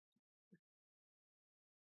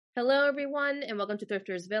Hello, everyone, and welcome to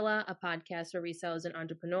Thrifters Villa, a podcast for resellers and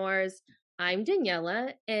entrepreneurs. I'm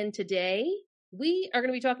Daniela, and today we are going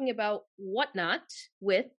to be talking about whatnot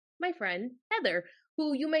with my friend Heather,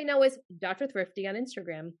 who you may know as Dr. Thrifty on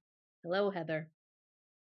Instagram. Hello, Heather.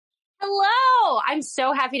 Hello! I'm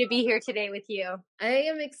so happy to be here today with you. I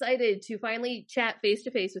am excited to finally chat face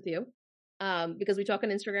to face with you because we talk on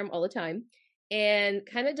Instagram all the time and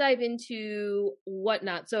kind of dive into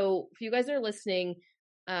whatnot. So, for you guys that are listening,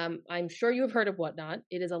 I'm sure you have heard of Whatnot.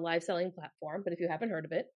 It is a live selling platform, but if you haven't heard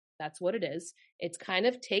of it, that's what it is. It's kind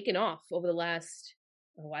of taken off over the last,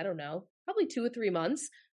 I don't know, probably 2 or 3 months,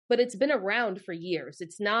 but it's been around for years.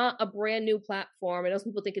 It's not a brand new platform. I know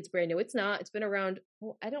some people think it's brand new. It's not. It's been around,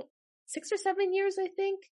 6 or 7 years, I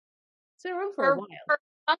think. It's been around for a while. For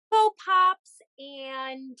Funko Pops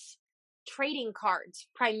and trading cards,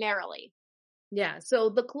 primarily. Yeah, so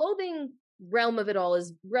the clothing realm of it all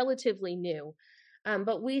is relatively new.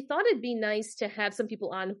 But we thought it'd be nice to have some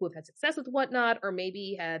people on who have had success with Whatnot or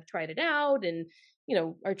maybe have tried it out and,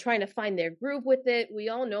 are trying to find their groove with it. We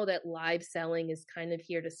all know that live selling is kind of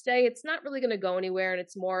here to stay. It's not really going to go anywhere, and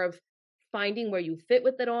it's more of finding where you fit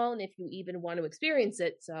with it all and if you even want to experience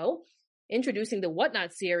it. So, introducing the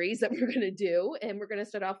Whatnot series that we're going to do, and we're going to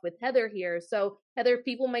start off with Heather here. So, Heather,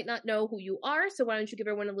 people might not know who you are, so why don't you give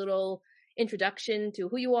everyone a little introduction to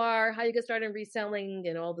who you are, how you get started in reselling,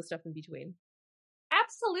 and all the stuff in between.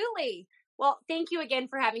 Absolutely. Well, thank you again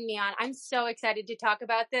for having me on. I'm so excited to talk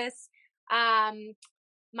about this.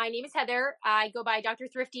 My name is Heather. I go by Dr.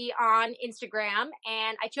 Thrifty on Instagram,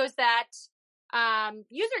 and I chose that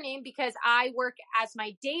username because I work as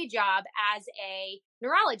my day job as a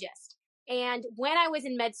neurologist. And when I was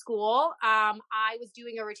in med school, I was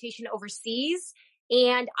doing a rotation overseas,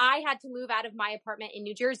 and I had to move out of my apartment in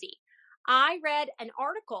New Jersey. I read an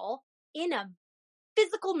article in a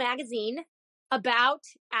physical magazine about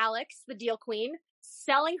Alex, the deal queen,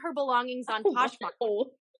 selling her belongings on Poshmark. Wow.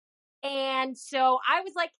 And so I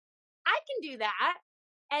was like, I can do that.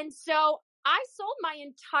 And so I sold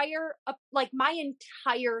my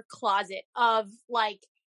entire closet of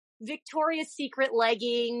Victoria's Secret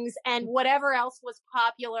leggings and whatever else was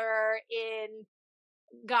popular in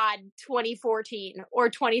 2014 or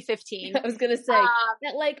 2015. I was going to say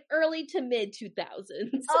that early to mid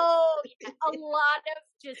 2000s. Oh, yeah, a lot of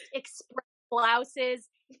just express blouses.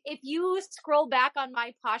 If you scroll back on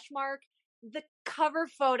my Poshmark, the cover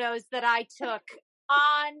photos that I took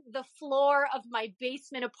on the floor of my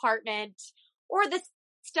basement apartment, or the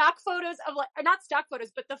stock photos of not stock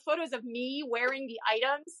photos, but the photos of me wearing the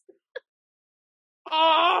items.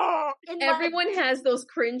 Oh, everyone has those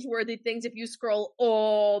cringeworthy things if you scroll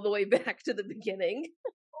all the way back to the beginning.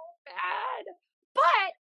 So bad.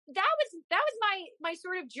 But that was my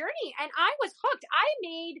sort of journey, and I was hooked. I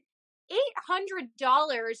made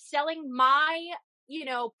 $800 selling my,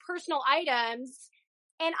 personal items.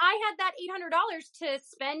 And I had that $800 to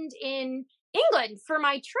spend in England for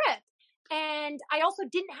my trip. And I also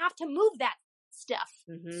didn't have to move that stuff.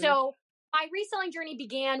 Mm-hmm. So my reselling journey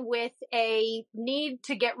began with a need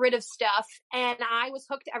to get rid of stuff. And I was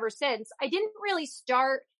hooked ever since. I didn't really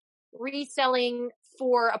start reselling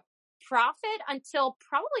for a profit until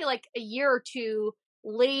probably a year or two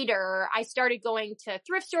later. I started going to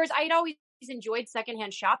thrift stores. I had always enjoyed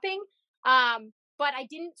secondhand shopping, but I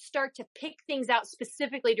didn't start to pick things out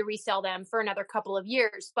specifically to resell them for another couple of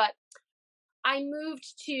years. But I moved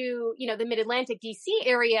to, the Mid-Atlantic DC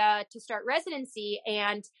area to start residency,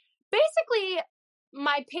 and basically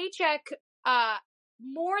my paycheck,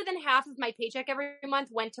 more than half of my paycheck every month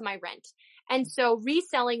went to my rent. And so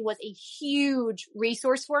reselling was a huge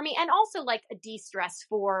resource for me, and also a de-stress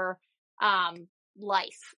for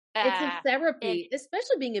life. It's a therapy,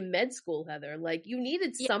 especially being in med school, Heather. You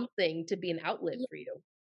needed something to be an outlet for you.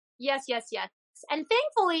 Yes. And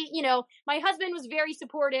thankfully, my husband was very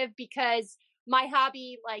supportive because my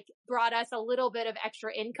hobby brought us a little bit of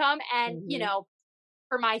extra income and, mm-hmm.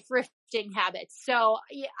 For my thrifting habits. So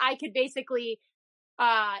I could basically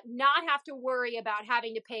not have to worry about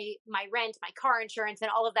having to pay my rent, my car insurance,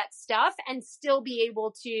 and all of that stuff, and still be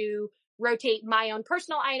able to rotate my own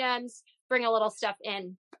personal items, bring a little stuff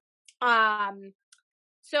in.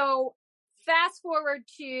 So fast forward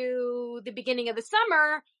to the beginning of the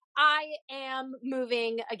summer, I am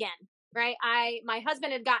moving again, right? My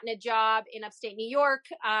husband had gotten a job in upstate New York,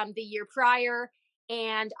 the year prior,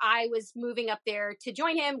 and I was moving up there to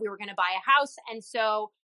join him. We were going to buy a house. And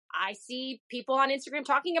so I see people on Instagram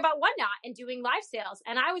talking about Whatnot and doing live sales.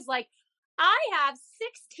 And I was like, I have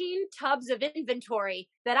 16 tubs of inventory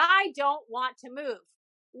that I don't want to move.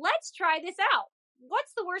 Let's try this out.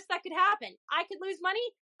 What's the worst that could happen? I could lose money.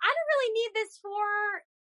 I don't really need this for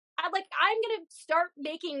I'm going to start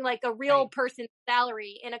making like a real person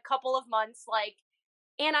salary in a couple of months. Like,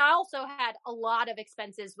 and I also had a lot of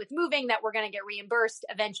expenses with moving that were going to get reimbursed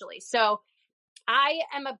eventually. So I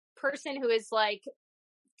am a person who is like,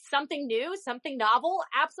 something new, something novel.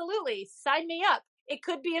 Absolutely. Sign me up. It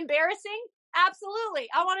could be embarrassing. Absolutely.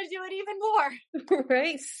 I want to do it even more.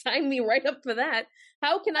 Right. Sign me right up for that.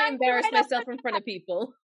 How can I embarrass myself in front of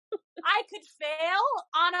people? I could fail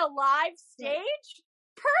on a live stage.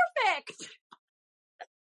 Perfect.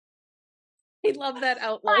 I love that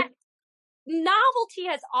outlook. But novelty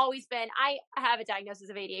has always been, I have a diagnosis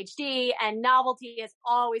of ADHD, and novelty has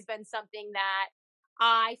always been something that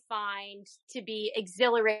I find to be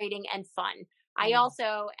exhilarating and fun. I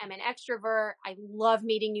also am an extrovert. I love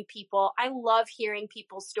meeting new people. I love hearing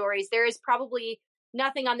people's stories. There is probably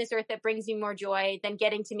nothing on this earth that brings me more joy than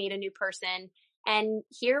getting to meet a new person and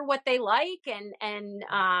hear what they like, and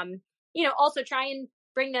also try and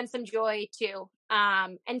bring them some joy too.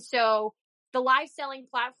 And so the live selling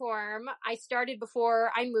platform, I started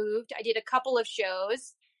before I moved. I did a couple of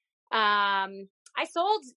shows. I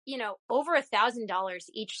sold, over $1,000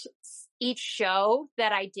 each show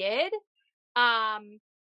that I did.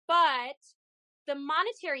 But the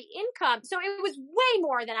monetary income, so it was way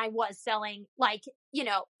more than I was selling, like,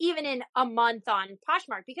 even in a month on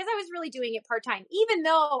Poshmark, because I was really doing it part-time, even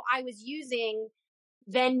though I was using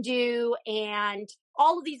Vendoo and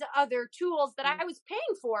all of these other tools that I was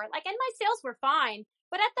paying for, like, and my sales were fine.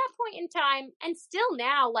 But at that point in time, and still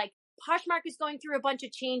now, like, Poshmark is going through a bunch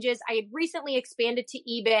of changes. I had recently expanded to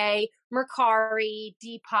eBay, Mercari,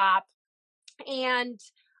 Depop, and,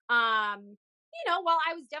 while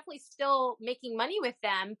I was definitely still making money with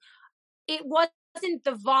them, it wasn't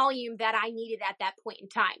the volume that I needed at that point in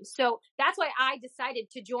time. So that's why I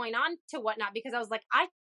decided to join on to Whatnot, because I was like, I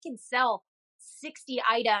can sell 60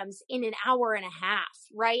 items in an hour and a half,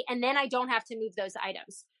 right? And then I don't have to move those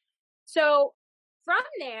items. So from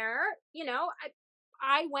there,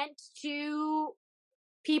 I went to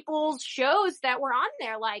people's shows that were on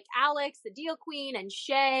there, like Alex, the Deal Queen, and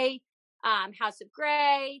Shay, House of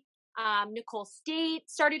Gray, Nicole State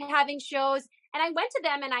started having shows. And I went to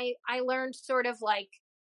them and I learned sort of like,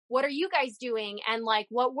 what are you guys doing? And like,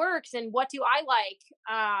 what works and what do I like?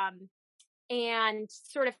 And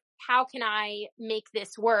sort of, how can I make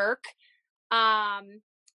this work? And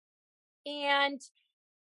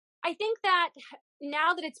I think that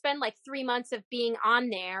now that it's been like 3 months of being on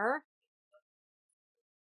there,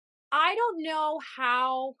 I don't know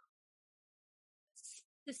how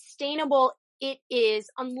sustainable it is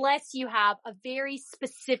unless you have a very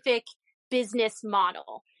specific business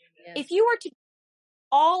model. Yes. If you were to do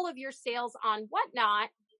all of your sales on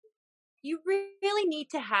Whatnot, you really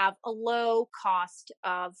need to have a low cost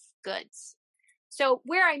of goods. So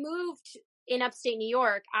where I moved in upstate New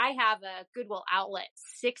York, I have a Goodwill outlet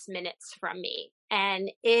 6 minutes from me,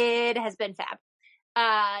 and it has been fab.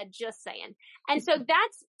 Just saying. And so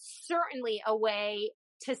that's certainly a way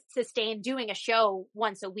to sustain doing a show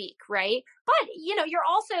once a week, right? But, you're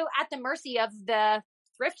also at the mercy of the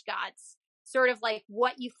thrift gods, sort of like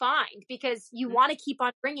what you find, because you want to keep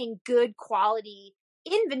on bringing good quality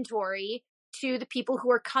inventory to the people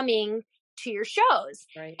who are coming to your shows.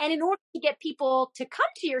 Right. And in order to get people to come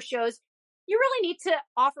to your shows, you really need to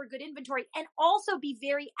offer good inventory and also be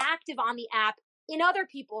very active on the app in other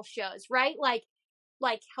people's shows, right? Like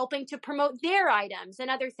helping to promote their items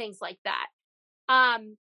and other things like that.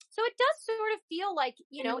 So it does sort of feel like,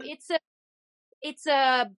 it's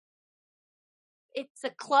a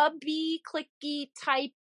clubby, clicky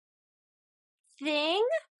type thing.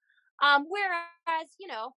 Whereas,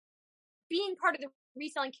 being part of the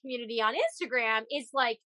reselling community on Instagram is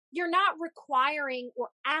like, you're not requiring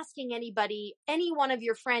or asking any one of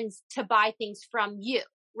your friends to buy things from you,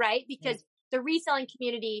 right? Because the reselling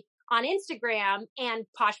community on Instagram and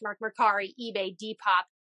Poshmark, Mercari, eBay, Depop,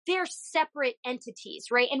 they're separate entities,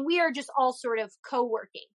 right? And we are just all sort of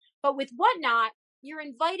co-working. But with Whatnot, you're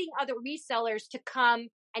inviting other resellers to come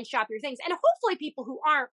and shop your things. And hopefully people who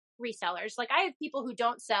aren't resellers, like I have people who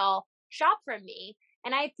don't sell, shop from me.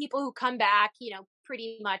 And I have people who come back,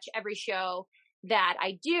 pretty much every show that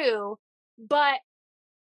I do. But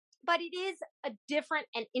it is a different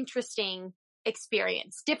and interesting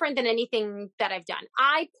experience, different than anything that I've done.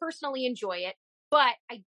 I personally enjoy it, but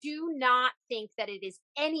I do not think that it is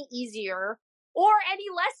any easier or any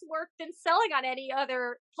less work than selling on any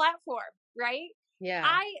other platform, right? Yeah.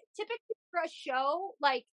 I typically for a show,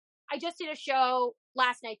 like I just did a show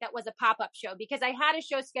last night that was a pop-up show because I had a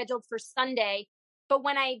show scheduled for Sunday, but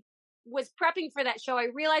when I was prepping for that show, I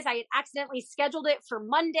realized I had accidentally scheduled it for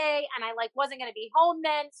Monday and I like wasn't going to be home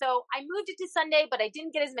then. So I moved it to Sunday, but I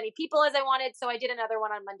didn't get as many people as I wanted. So I did another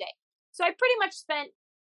one on Monday. So I pretty much spent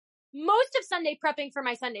most of Sunday prepping for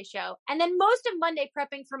my Sunday show and then most of Monday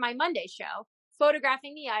prepping for my Monday show,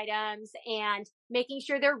 photographing the items and making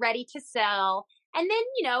sure they're ready to sell. And then,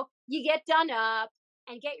 you know, you get done up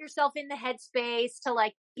and get yourself in the headspace to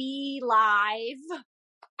like be live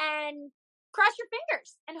and cross your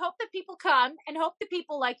fingers and hope that people come and hope that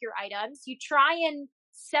people like your items. You try and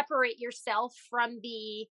separate yourself from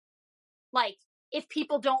the, like, if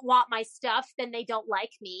people don't want my stuff, then they don't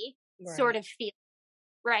like me sort of feel,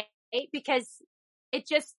 right? Because it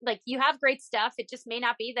just, like, you have great stuff. It just may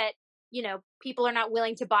not be that, you know, people are not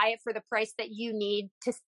willing to buy it for the price that you need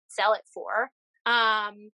to sell it for.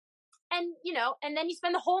 And, you know, and then you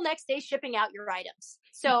spend the whole next day shipping out your items.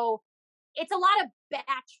 So it's a lot of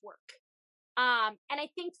batch work. And I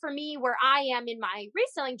think for me, where I am in my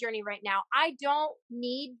reselling journey right now, I don't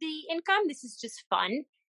need the income. This is just fun.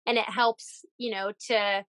 And it helps, you know,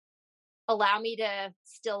 to allow me to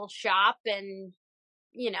still shop. And,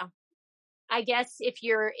 you know, I guess if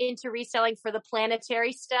you're into reselling for the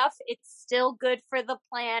planetary stuff, it's still good for the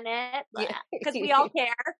planet because we all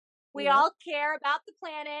care. We all care about the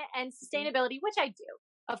planet and sustainability, which I do,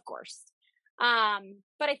 of course.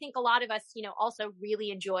 But I think a lot of us, you know, also really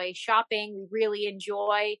enjoy shopping. We really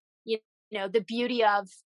enjoy, you know, the beauty of,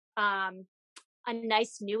 a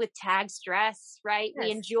nice new with tags dress, right? Yes.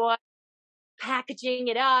 We enjoy packaging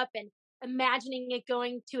it up and imagining it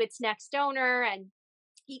going to its next owner. And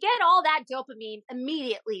you get all that dopamine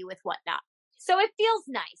immediately with Whatnot. So it feels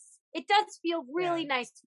nice. It does feel really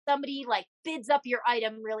nice. Somebody like bids up your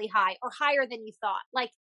item really high or higher than you thought. Like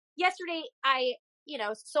yesterday, I, you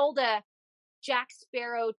know, sold a Jack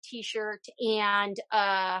Sparrow t-shirt and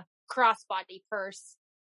a crossbody purse.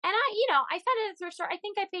 And I found it at the thrift store. I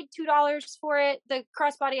think I paid $2 for it. The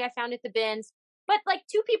crossbody I found at the bins, but like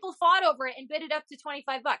 2 people fought over it and bid it up to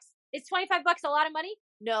 $25. Is $25 a lot of money?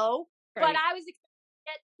 No, right. But I was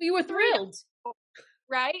you were thrilled,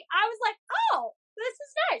 right? I was like, oh, this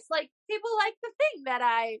is nice. Like people like the thing that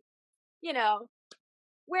I, you know,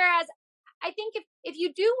 whereas I think if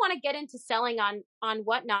you do want to get into selling on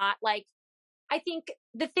Whatnot, like I think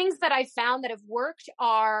the things that I've found that have worked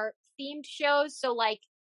are themed shows. So like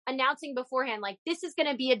announcing beforehand, like this is going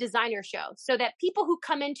to be a designer show so that people who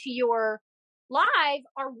come into your live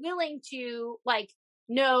are willing to like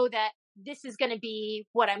know that this is going to be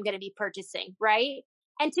what I'm going to be purchasing. Right.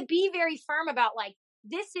 And to be very firm about like,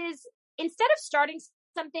 this is, instead of starting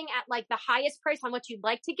something at like the highest price on what you'd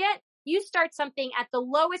like to get, you start something at the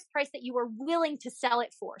lowest price that you are willing to sell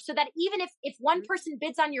it for. So that even if one person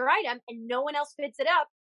bids on your item and no one else bids it up,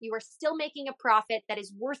 you are still making a profit that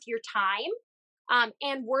is worth your time,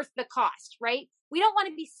 and worth the cost, right? We don't want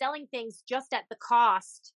to be selling things just at the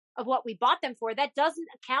cost of what we bought them for. That doesn't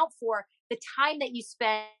account for the time that you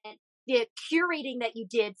spent, the curating that you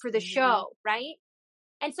did for the show, right?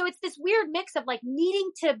 And so it's this weird mix of like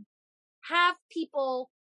needing to have people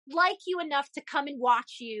like you enough to come and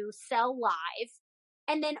watch you sell live,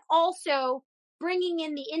 and then also bringing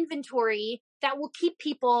in the inventory that will keep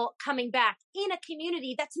people coming back in a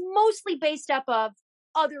community that's mostly based up of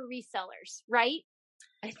other resellers, right?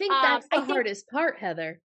 I think that's the hardest part,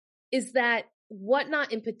 Heather, is that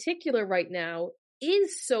Whatnot in particular right now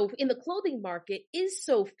is so, in the clothing market, is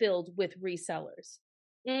so filled with resellers.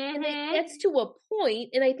 And it gets to a point,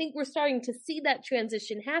 and I think we're starting to see that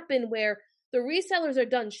transition happen where the resellers are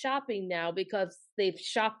done shopping now because they've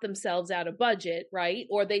shopped themselves out of budget, right?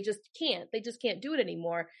 Or they just can't do it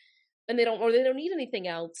anymore. And they don't need anything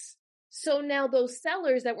else. So now those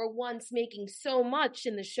sellers that were once making so much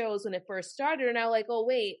in the shows when it first started are now like, oh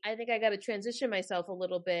wait, I think I got to transition myself a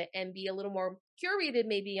little bit and be a little more curated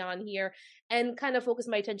maybe on here and kind of focus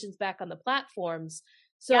my attentions back on the platforms.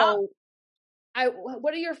 So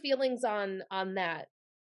what are your feelings on that?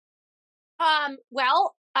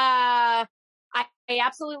 Well, I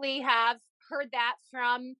absolutely have heard that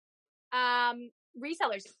from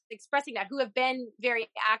resellers expressing that, who have been very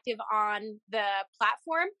active on the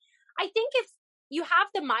platform. I think if you have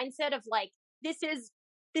the mindset of like, this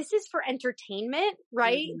is for entertainment,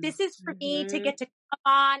 right? This is for me to get to come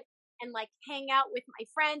on and like hang out with my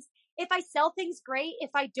friends. If I sell things, great.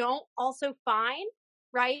 If I don't, also fine,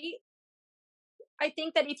 right? I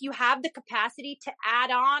think that if you have the capacity to add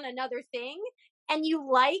on another thing and you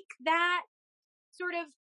like that sort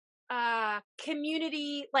of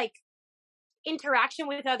community, like interaction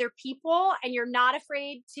with other people, and you're not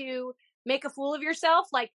afraid to make a fool of yourself,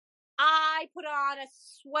 like I put on a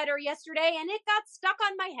sweater yesterday and it got stuck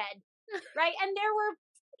on my head, right? And there were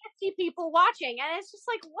 50 people watching, and it's just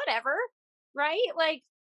like, whatever, right? Like,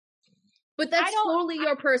 but that's totally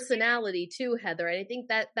your personality too, Heather. And I think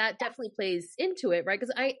that definitely plays into it, right?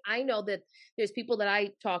 Because I know that there's people that I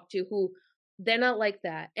talk to who they're not like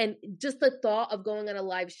that. And just the thought of going on a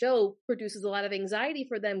live show produces a lot of anxiety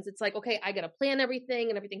for them. It's like, okay, I got to plan everything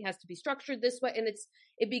and everything has to be structured this way. And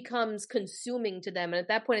it becomes consuming to them. And at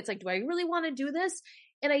that point, it's like, do I really want to do this?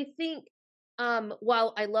 And I think,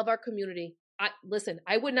 while I love our community,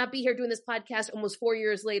 I would not be here doing this podcast almost 4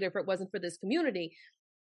 years later if it wasn't for this community.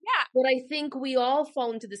 Yeah. But I think we all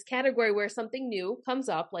fall into this category where something new comes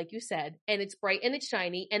up, like you said, and it's bright and it's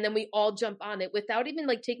shiny, and then we all jump on it without even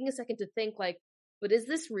like taking a second to think like, but is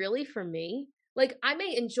this really for me? Like, I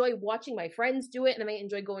may enjoy watching my friends do it and I may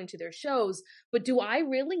enjoy going to their shows, but do I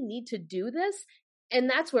really need to do this? And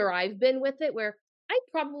that's where I've been with it, where I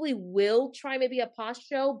probably will try maybe a Posh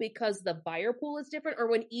show because the buyer pool is different, or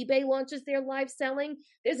when eBay launches their live selling,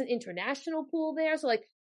 there's an international pool there. So like,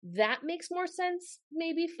 that makes more sense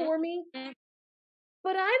maybe for me.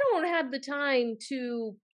 But I don't have the time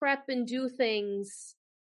to prep and do things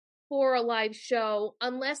for a live show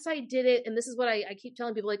unless I did it. And this is what I keep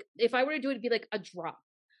telling people, like, if I were to do it, it'd be like a drop,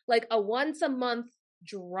 like a once a month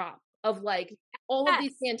drop of like all of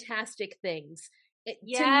these fantastic things. To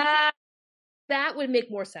me, that would make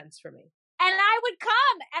more sense for me. And I would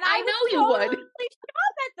come, and I know would you totally would show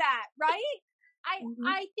up at that, right?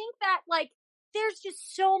 I think that like there's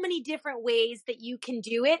just so many different ways that you can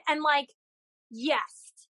do it. And like,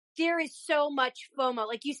 yes, there is so much FOMO.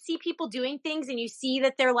 Like you see people doing things and you see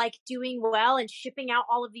that they're like doing well and shipping out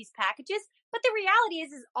all of these packages. But the reality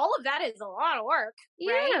is all of that is a lot of work.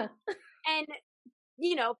 Right? Yeah. And,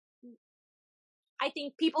 you know, I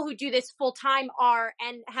think people who do this full time are,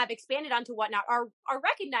 and have expanded onto Whatnot, are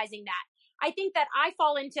recognizing that. I think that I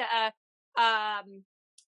fall into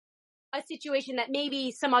a situation that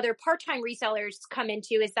maybe some other part-time resellers come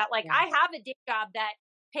into, is that like, I have a day job that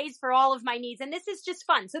pays for all of my needs, and this is just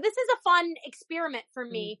fun. So this is a fun experiment for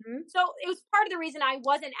me. So it was part of the reason I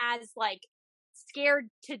wasn't as like scared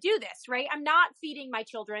to do this, right? I'm not feeding my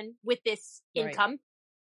children with this income,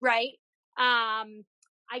 right?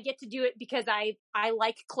 I get to do it because I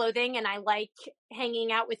like clothing and I like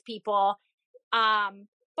hanging out with people.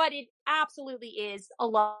 But it absolutely is a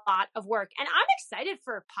lot of work. And I'm excited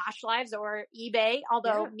for Posh Lives or eBay,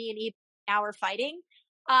 although me and eBay now are fighting.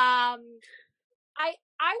 I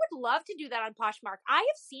would love to do that on Poshmark. I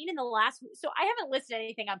have seen in the last, so I haven't listed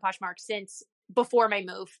anything on Poshmark since before my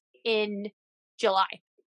move in July.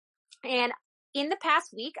 And in the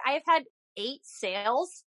past week, I have had 8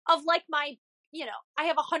 sales of like my, you know, I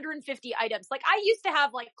have 150 items. Like I used to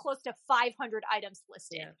have like close to 500 items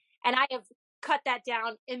listed. And I have cut that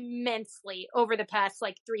down immensely over the past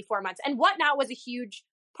like 3-4 months. And Whatnot was a huge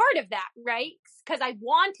part of that, right? Because I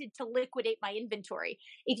wanted to liquidate my inventory.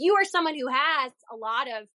 If you are someone who has a lot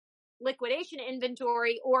of liquidation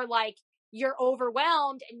inventory, or like you're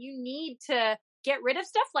overwhelmed and you need to get rid of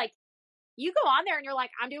stuff, like you go on there and you're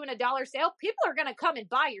like, I'm doing a $1 sale. People are going to come and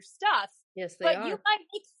buy your stuff. Yes, they but are. You might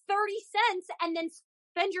make 30 cents and then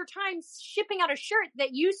spend your time shipping out a shirt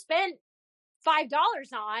that you spent $5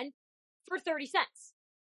 on for 30 cents.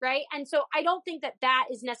 Right. And so I don't think that that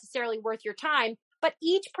is necessarily worth your time, but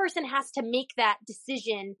each person has to make that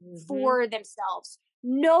decision for themselves.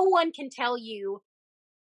 No one can tell you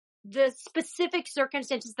the specific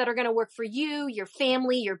circumstances that are going to work for you, your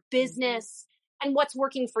family, your business, and what's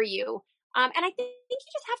working for you. And I think you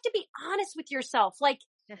just have to be honest with yourself. Like,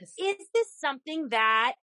 is this something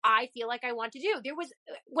that I feel like I want to do? There was,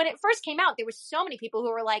 when it first came out, there was so many people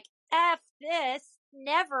who were like, F this,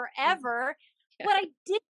 never, ever. What I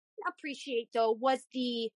didn't appreciate though was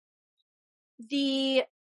the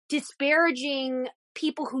disparaging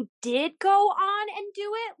people who did go on and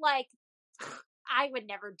do it. Like, I would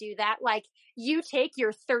never do that. Like, you take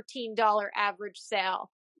your $13 average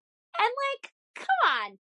sale and like, come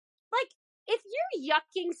on. Like, if you're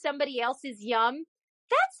yucking somebody else's yum,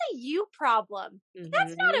 that's a you problem.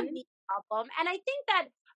 That's not a me problem. And I think that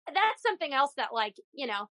that's something else that, like, you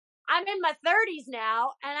know, I'm in my 30s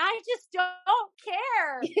now and I just don't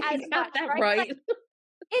care as much. Right? Like,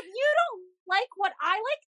 if you don't like what I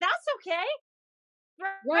like, that's okay.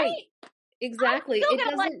 Right. Exactly. It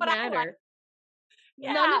doesn't like matter. Like.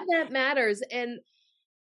 Yeah. None of that matters. And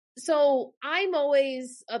so I've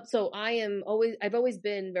always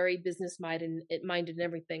been very business minded and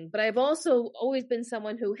everything, but I've also always been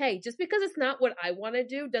someone who, hey, just because it's not what I want to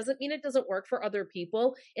do doesn't mean it doesn't work for other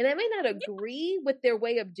people. And I may not agree with their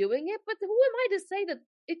way of doing it, but who am I to say that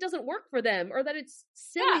it doesn't work for them or that it's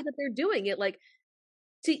silly that they're doing it? Like,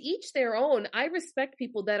 to each their own. I respect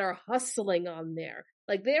people that are hustling on there.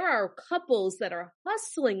 Like there are couples that are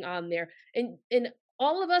hustling on there, and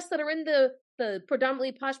all of us that are in the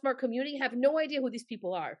predominantly Poshmark community have no idea who these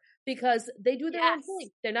people are because they do their own thing.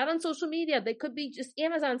 They're not on social media. They could be just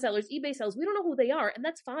Amazon sellers, eBay sellers. We don't know who they are, and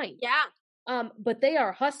that's fine. Yeah. But they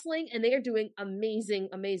are hustling and they are doing amazing,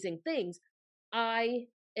 amazing things. I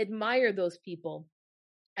admire those people.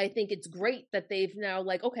 I think it's great that they've now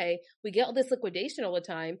like, okay, we get all this liquidation all the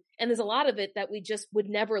time. And there's a lot of it that we just would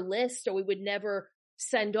never list or we would never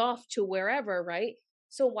send off to wherever, right?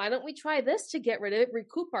 So why don't we try this to get rid of it,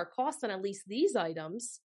 recoup our costs on at least these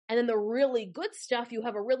items. And then the really good stuff, you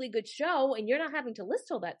have a really good show and you're not having to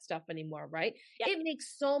list all that stuff anymore, right? Yep. It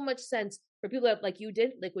makes so much sense for people that, like you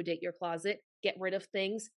did, liquidate your closet, get rid of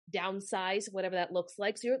things, downsize, whatever that looks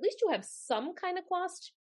like. So at least you have some kind of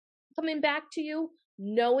cost coming back to you,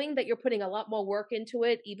 knowing that you're putting a lot more work into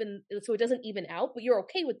it, even so it doesn't even out, but you're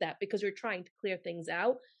okay with that because you're trying to clear things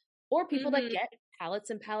out. Or people that get pallets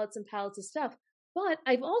and pallets and pallets of stuff. But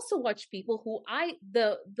I've also watched people who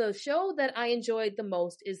the show that I enjoyed the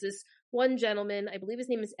most is this one gentleman, I believe his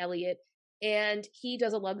name is Elliot, and he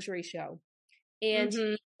does a luxury show. And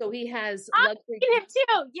so he has luxury. Him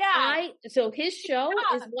too, yeah. So his show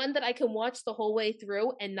is one that I can watch the whole way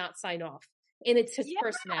through and not sign off. And it's his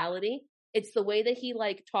personality. It's the way that he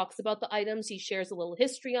like talks about the items. He shares a little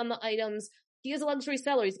history on the items. He is a luxury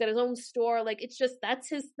seller. He's got his own store. Like it's just, that's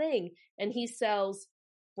his thing. And he sells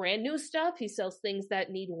brand new stuff. He sells things that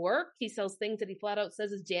need work. He sells things that he flat out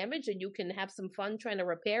says is damaged and you can have some fun trying to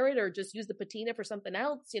repair it or just use the patina for something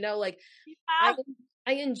else. You know, like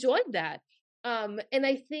I enjoyed that. And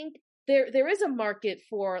I think there is a market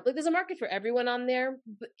for, like, there's a market for everyone on there,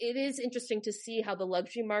 but it is interesting to see how the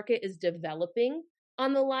luxury market is developing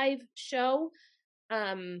on the live show.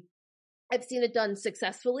 I've seen it done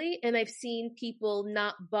successfully, and I've seen people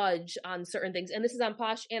not budge on certain things. And this is on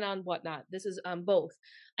Posh and on Whatnot. This is on both.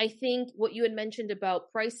 I think what you had mentioned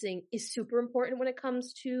about pricing is super important when it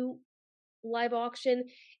comes to live auction.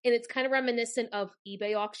 And it's kind of reminiscent of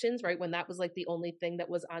eBay auctions, right? When that was like the only thing that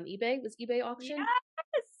was on eBay was eBay auction. Yes.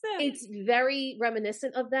 It's very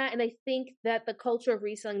reminiscent of that. And I think that the culture of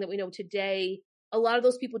reselling that we know today, a lot of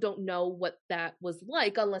those people don't know what that was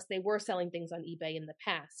like unless they were selling things on eBay in the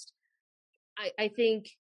past. I think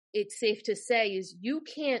it's safe to say is you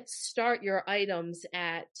can't start your items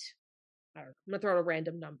at, I'm going to throw out a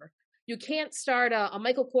random number. You can't start a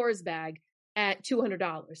Michael Kors bag at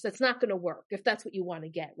 $200. That's not going to work if that's what you want to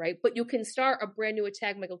get, right? But you can start a brand new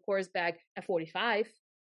Tag Michael Kors bag at $45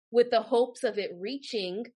 with the hopes of it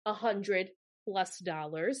reaching $100+.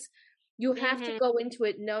 You have to go into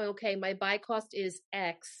it knowing, okay, my buy cost is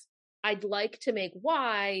X. I'd like to make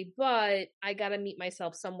Y, but I got to meet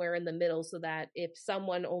myself somewhere in the middle so that if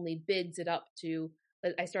someone only bids it up to,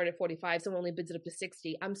 I started at 45, someone only bids it up to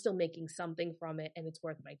 60, I'm still making something from it and it's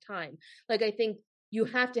worth my time. Like, I think you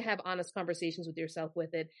have to have honest conversations with yourself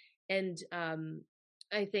with it. And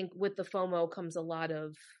I think with the FOMO comes a lot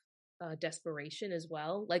of desperation as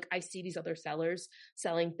well. Like, I see these other sellers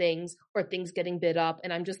selling things or things getting bid up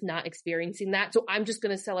and I'm just not experiencing that. So I'm just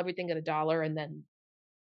going to sell everything at $1 and then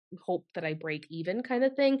hope that I break even kind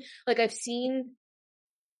of thing. Like, I've seen.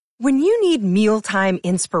 When you need mealtime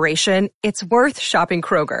inspiration, it's worth shopping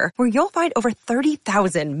Kroger, where you'll find over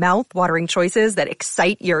 30,000 mouth-watering choices that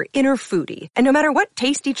excite your inner foodie. And no matter what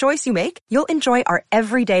tasty choice you make, you'll enjoy our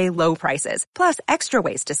everyday low prices, plus extra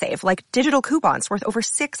ways to save, like digital coupons worth over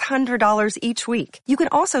 $600 each week. You can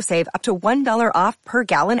also save up to $1 off per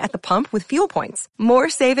gallon at the pump with fuel points. More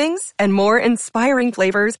savings and more inspiring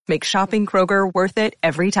flavors make shopping Kroger worth it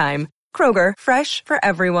every time. Kroger, fresh for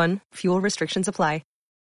everyone. Fuel restrictions apply.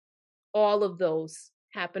 All of those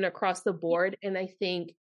happen across the board. And I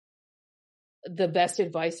think the best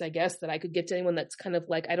advice, I guess, that I could give to anyone that's kind of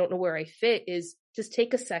like, I don't know where I fit, is just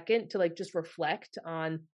take a second to like just reflect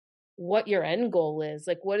on what your end goal is.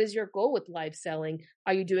 Like, what is your goal with live selling?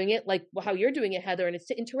 Are you doing it like how you're doing it, Heather? And it's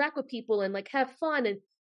to interact with people and like have fun and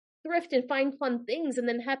thrift and find fun things and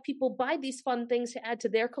then have people buy these fun things to add to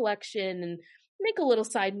their collection and make a little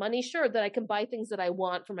side money. Sure, that I can buy things that I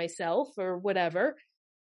want for myself or whatever.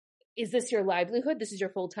 Is this your livelihood? This is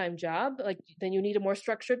your full-time job? Like, then you need a more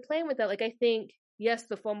structured plan with that. Like, I think, yes,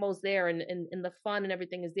 the FOMO's there and the fun and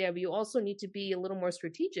everything is there, but you also need to be a little more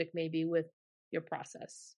strategic maybe with your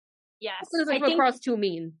process. Yes. This doesn't come across too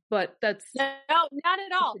mean, but that's no, not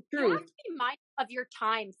at all. You have to be mindful of your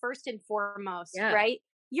time first and foremost, right?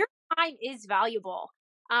 Your time is valuable.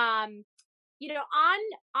 You know,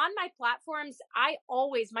 on my platforms,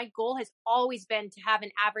 my goal has always been to have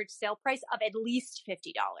an average sale price of at least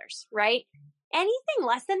 $50, right? Anything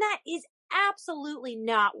less than that is absolutely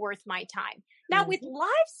not worth my time. Now with live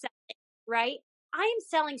selling, right? I am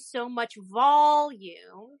selling so much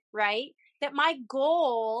volume, right? That my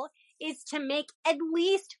goal is to make at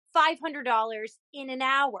least $500 in an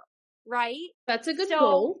hour, right? That's a good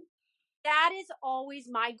goal. That is always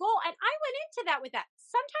my goal. And I went into that with that.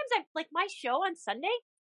 Sometimes like my show on Sunday,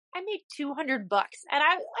 I made $200 and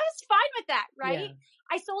I was fine with that, right? Yeah.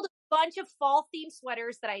 I sold a bunch of fall theme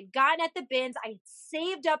sweaters that I'd gotten at the bins. I had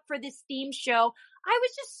saved up for this theme show. I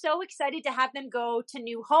was just so excited to have them go to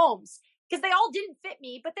new homes because they all didn't fit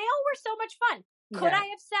me, but they all were so much fun. Could I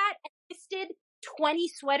have sat and listed 20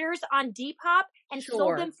 sweaters on Depop and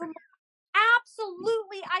sold them for more?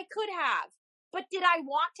 Absolutely, I could have. But did I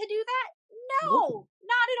want to do that? No,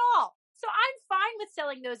 not at all. So I'm fine with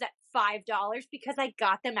selling those at $5 because I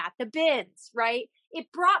got them at the bins, right?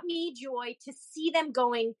 It brought me joy to see them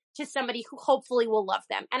going to somebody who hopefully will love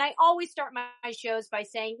them. And I always start my shows by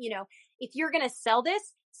saying, if you're going to sell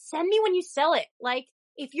this, send me when you sell it. Like,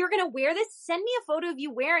 if you're going to wear this, send me a photo of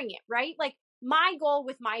you wearing it, right? Like, my goal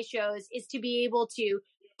with my shows is to be able to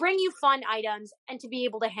bring you fun items and to be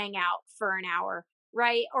able to hang out for an hour,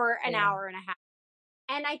 right? Or an hour and a half.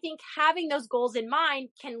 And I think having those goals in mind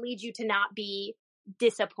can lead you to not be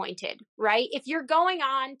disappointed, right? If you're going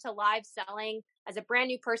on to live selling as a brand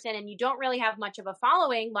new person and you don't really have much of a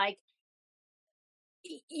following, like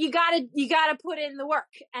you gotta put in the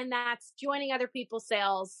work, and that's joining other people's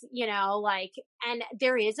sales, and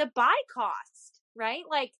there is a buy cost, right?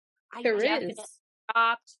 Like I definitely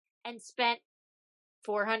stopped and spent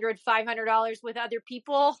 $400, $500 with other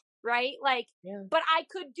people, right? Like, but I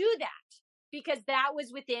could do that because that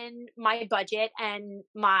was within my budget and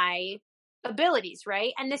my abilities,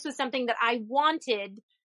 right? And this was something that I wanted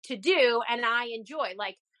to do and I enjoy.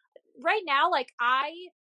 Like right now,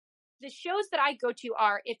 the shows that I go to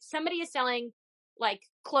are if somebody is selling like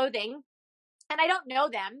clothing and I don't know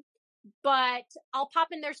them, but I'll pop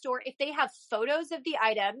in their store. If they have photos of the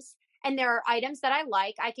items and there are items that I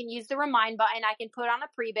like, I can use the remind button. I can put on a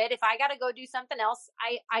pre-bid. If I got to go do something else,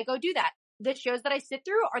 I go do that. The shows that I sit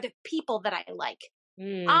through are the people that I like.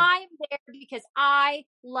 I'm there because I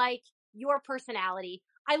like your personality.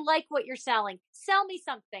 I like what you're selling. Sell me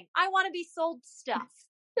something. I want to be sold stuff,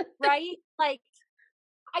 right? Like,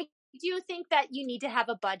 I do think that you need to have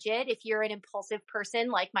a budget if you're an impulsive person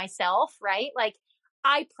like myself, right? Like,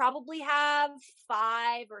 I probably have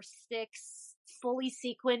 5 or 6 fully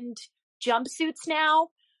sequined jumpsuits now.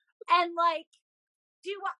 And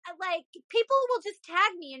people will just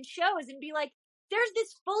tag me in shows and be like, there's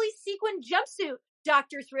this fully sequined jumpsuit,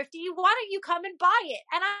 Dr. Thrifty. Why don't you come and buy it?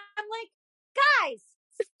 And I'm like, guys,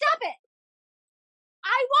 stop it.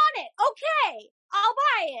 I want it. Okay, I'll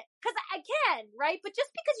buy it because I can, right? But just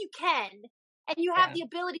because you can and you have the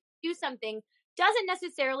ability to do something doesn't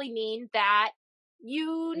necessarily mean that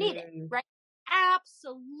you need it, right?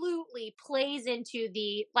 Absolutely plays into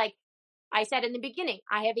the, like I said in the beginning,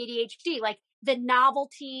 I have ADHD, like the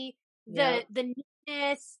novelty, the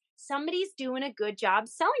newness. Somebody's doing a good job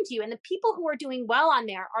selling to you. And the people who are doing well on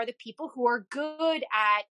there are the people who are good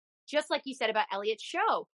at, just like you said about Elliot's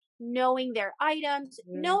show, knowing their items,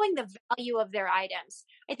 knowing the value of their items.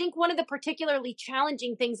 I think one of the particularly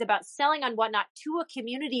challenging things about selling on Whatnot to a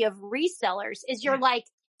community of resellers is you're like,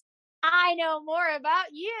 I know more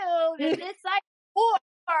about you than this item,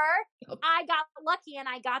 or I got lucky and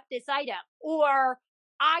I got this item, or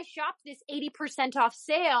I shopped this 80% off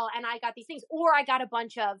sale and I got these things, or I got a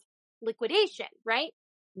bunch of liquidation, right?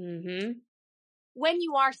 When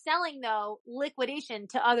you are selling, though, liquidation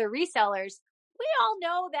to other resellers, we all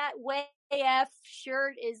know that WAF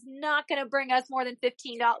shirt is not going to bring us more than $15.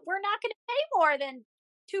 We're not going to pay more than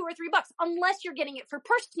 $2 or $3 unless you're getting it for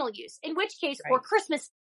personal use, in which case, or Christmas,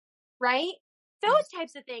 right? Those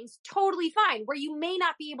types of things, totally fine, where you may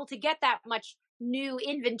not be able to get that much new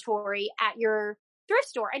inventory at your thrift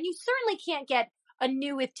store. And you certainly can't get a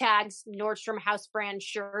new with tags Nordstrom house brand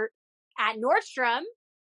shirt at Nordstrom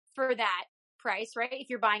for that price, right? If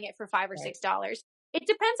you're buying it for $5 or $6. It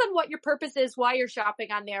depends on what your purpose is, why you're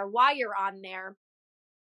shopping on there, why you're on there.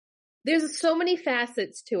 There's so many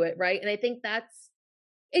facets to it, right? And I think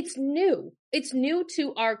it's new. It's new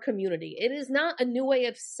to our community. It is not a new way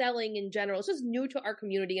of selling in general. It's just new to our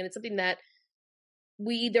community. And it's something that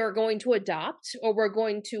we either are going to adopt or we're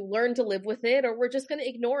going to learn to live with it, or we're just going to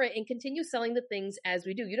ignore it and continue selling the things as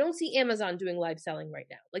we do. You don't see Amazon doing live selling right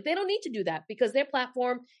now. Like, they don't need to do that because their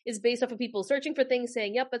platform is based off of people searching for things,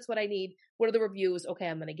 saying, yep, that's what I need. What are the reviews? Okay,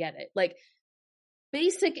 I'm going to get it. Like,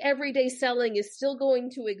 basic everyday selling is still going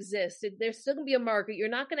to exist. There's still going to be a market. You're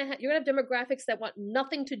going to have demographics that want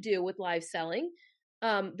nothing to do with live selling.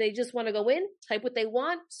 They just want to go in, type what they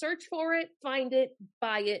want, search for it, find it,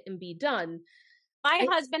 buy it, and be done. My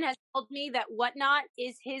husband has told me that Whatnot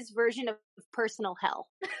is his version of personal hell.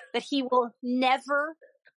 That he will never,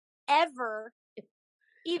 ever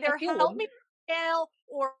either help me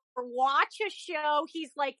or watch a show.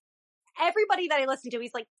 He's like, everybody that I listen to,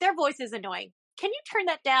 he's like, their voice is annoying. Can you turn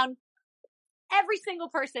that down? Every single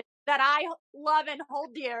person that I love and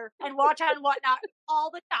hold dear and watch on Whatnot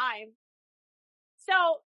all the time. So,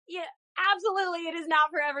 yeah, absolutely, it is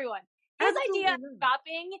not for everyone. His idea of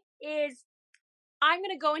shopping is, I'm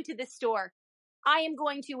going to go into this store. I am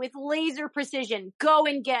going to, with laser precision, go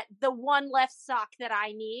and get the one left sock that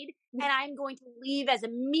I need, and I'm going to leave as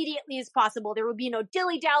immediately as possible. There will be no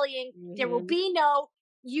dilly-dallying. Mm-hmm. There will be no,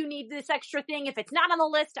 you need this extra thing. If it's not on the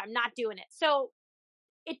list, I'm not doing it. So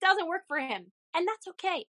it doesn't work for him, and that's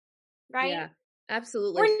okay, right? Yeah,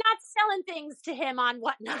 absolutely. We're not selling things to him on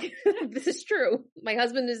Whatnot. This is true. My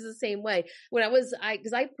husband is the same way. When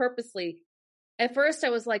because I purposely, at first I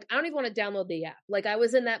was like, I don't even want to download the app. Like, I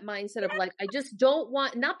was in that mindset of like, I just don't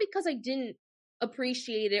want, not because I didn't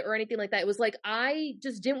appreciate it or anything like that. It was like, I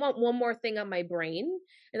just didn't want one more thing on my brain.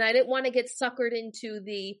 And I didn't want to get suckered into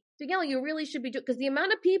Danielle, you really should be doing, because the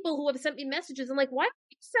amount of people who have sent me messages, I'm like, why are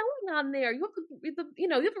you selling on there? You have you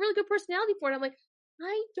have a really good personality for it. I'm like,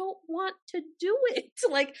 I don't want to do it.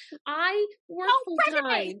 Like, I work full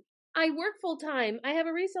time. I work full time. I have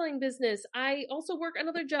a reselling business. I also work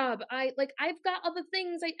another job. I've got other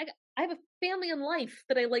things. I have a family and life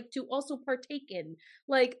that I like to also partake in.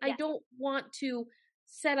 Like, yes. I don't want to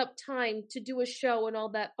set up time to do a show and all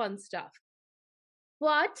that fun stuff.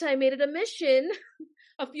 But I made it a mission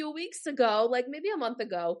a few weeks ago, like maybe a month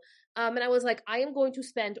ago. And I was like, I am going to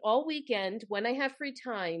spend all weekend when I have free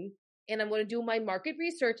time, and I'm going to do my market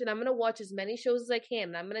research, and I'm going to watch as many shows as I can.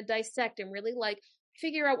 And I'm going to dissect and really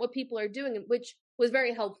figure out what people are doing, which was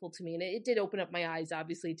very helpful to me. And it did open up my eyes,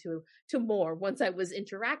 obviously, to more once I was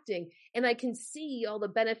interacting. And I can see all the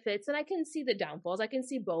benefits, and I can see the downfalls. I can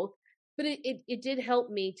see both. But it did help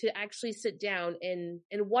me to actually sit down and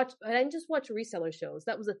watch. I didn't just watch reseller shows.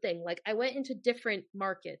 That was the thing. Like, I went into different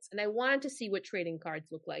markets, and I wanted to see what trading cards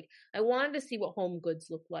look like. I wanted to see what home goods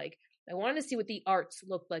look like. I wanted to see what the arts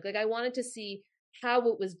look like. Like, I wanted to see how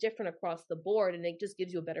it was different across the board, and it just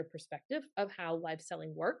gives you a better perspective of how live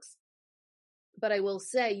selling works. But I will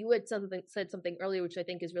say, you had said something earlier, which I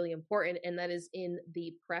think is really important, and that is in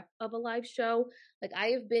the prep of a live show. Like, I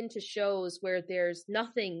have been to shows where there's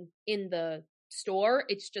nothing in the store.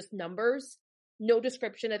 It's just numbers, no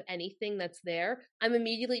description of anything that's there. I'm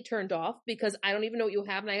immediately turned off because I don't even know what you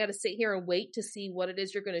have, and I got to sit here and wait to see what it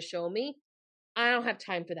is you're going to show me. I don't have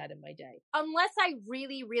time for that in my day. Unless I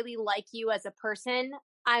really, really like you as a person,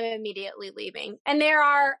 I'm immediately leaving. And there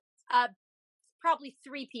are probably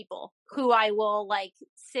 3 people who I will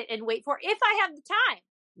sit and wait for if I have the time.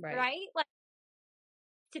 Right? Like,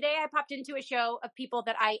 today I popped into a show of people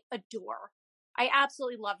that I adore. I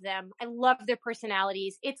absolutely love them. I love their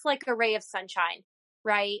personalities. It's like a ray of sunshine,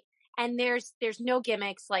 right? And there's no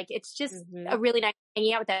gimmicks. Like, it's just a really nice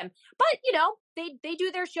hanging out with them. But, they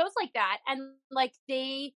do their shows like that. And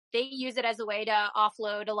they use it as a way to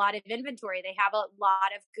offload a lot of inventory. They have a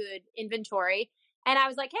lot of good inventory. And I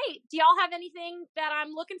was like, hey, do y'all have anything that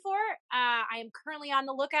I'm looking for? I am currently on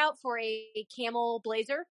the lookout for a camel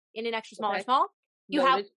blazer in an extra small or small. You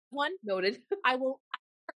have one? Noted. I will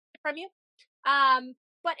from you.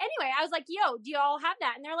 But anyway, I was like, yo, do y'all have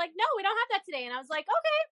that? And they're like, no, we don't have that today. And I was like,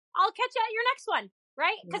 okay, I'll catch you at your next one.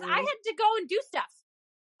 Right? Because I had to go and do stuff.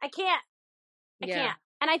 I can't.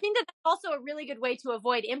 And I think that's also a really good way to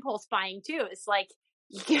avoid impulse buying too. It's like,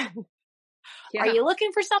 are you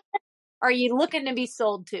looking for something? Or are you looking to be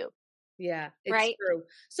sold to? Yeah, it's true.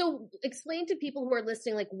 So explain to people who are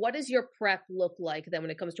listening, what does your prep look like then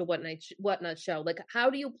when it comes to Whatnot show? Like, how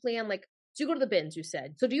do you plan, so you go to the bins, you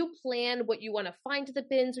said. So do you plan what you want to find to the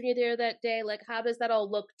bins when you're there that day? Like, how does that all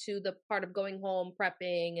look to the part of going home,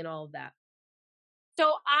 prepping, and all of that?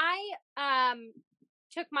 So I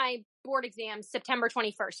took my board exams September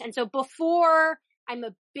 21st. And so I'm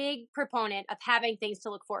a big proponent of having things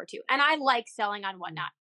to look forward to. And I like selling on Whatnot.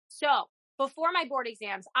 So before my board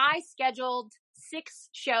exams, I scheduled 6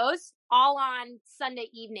 shows all on Sunday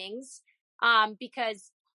evenings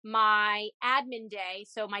because my admin day,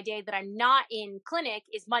 so my day that I'm not in clinic,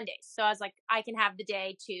 is Mondays. So I was like, I can have the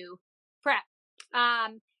day to prep.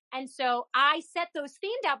 And so I set those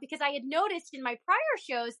themed out because I had noticed in my prior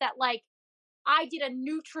shows that I did a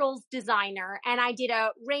neutrals designer and I did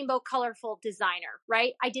a rainbow colorful designer,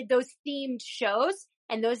 right? I did those themed shows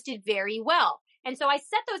and those did very well. And so I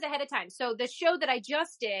set those ahead of time. So the show that I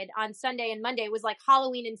just did on Sunday and Monday was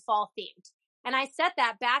Halloween and fall themed. And I set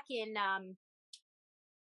that back in,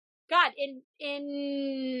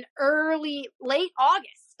 in late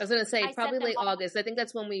August. I was going to say probably late August. I think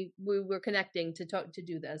that's when we were connecting to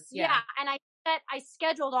do this. Yeah. And I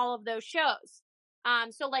scheduled all of those shows.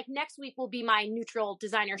 So like next week will be my neutral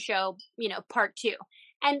designer show, part 2.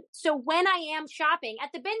 And so when I am shopping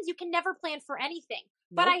at the bins, you can never plan for anything,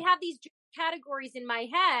 but I have these categories in my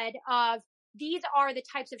head of these are the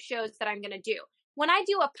types of shows that I'm going to do. When I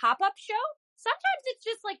do a pop-up show, sometimes it's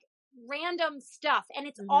just like random stuff and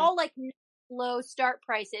it's all like low start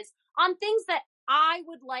prices on things that I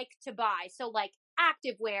would like to buy. So like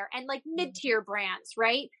activewear and like mid-tier brands,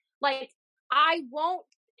 right? Like I won't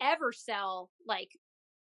ever sell like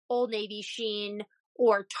Old Navy, Shein,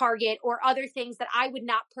 or Target or other things that I would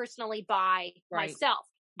not personally buy myself.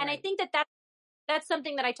 And I think that that's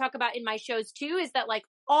something that I talk about in my shows too, is that like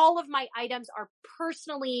all of my items are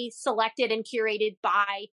personally selected and curated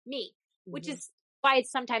by me, which is why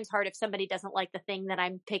it's sometimes hard if somebody doesn't like the thing that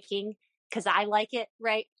I'm picking because I like it,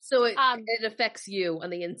 right? So it affects you on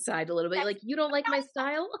the inside a little bit. Like, you don't like my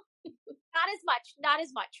style? Not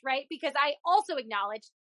as much, right? Because I also acknowledge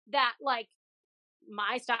that like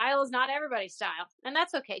my style is not everybody's style, and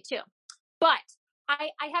that's okay too. But I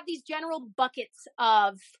have these general buckets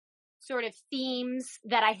of sort of themes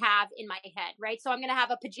that I have in my head, right? So I'm going to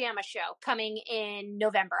have a pajama show coming in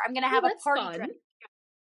November. I'm going to have a party dress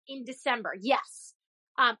in December. Yes.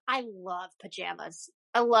 I love pajamas.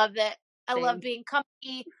 I love it. I love being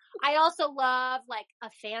comfy. I also love like a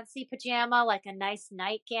fancy pajama, like a nice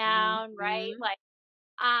nightgown, right? Like,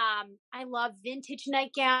 I love vintage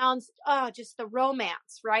nightgowns. Oh, just the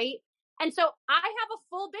romance, right? And so I have a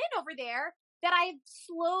full bin over there that I've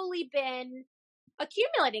slowly been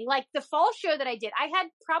accumulating. Like the fall show that I did, I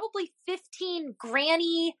had probably 15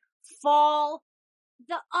 granny fall,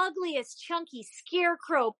 the ugliest chunky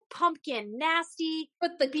scarecrow, pumpkin, nasty,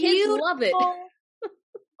 but the kids love it.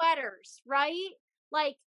 Sweaters, right?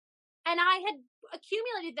 Like, and I had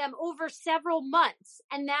accumulated them over several months.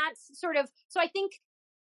 And that's sort of, so I think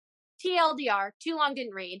TLDR, too long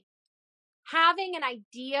didn't read, having an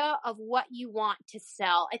idea of what you want to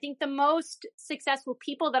sell. I think the most successful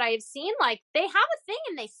people that I have seen, like they have a thing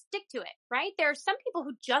and they stick to it, right? There are some people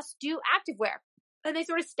who just do activewear and they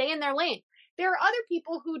sort of stay in their lane. There are other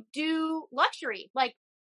people who do luxury. Like,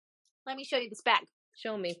 let me show you this bag.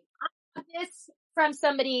 Show me. I got this from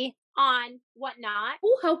somebody on Whatnot.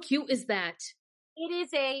 Oh, how cute is that? It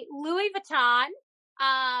is a Louis Vuitton,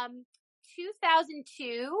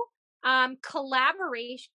 2002,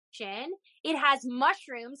 collaboration. It has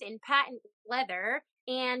mushrooms in patent leather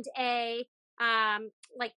and a,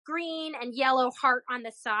 like green and yellow heart on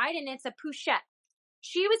the side. And it's a pochette.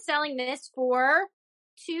 She was selling this for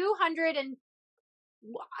 $199.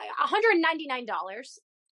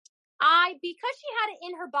 Because she had it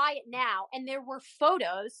in her buy it now and there were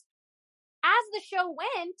photos as the show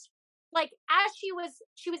went, like as she was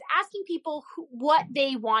asking people what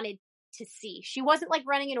they wanted to see. She wasn't like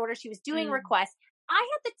running an order. She was doing requests. I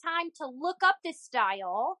had the time to look up this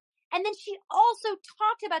style. And then she also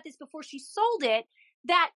talked about this before she sold it,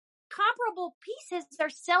 that comparable pieces are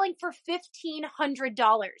selling for $1,500.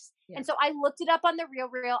 Yeah. And so I looked it up on the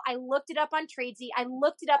RealReal. I looked it up on Tradesy. I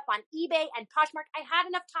looked it up on eBay and Poshmark. I had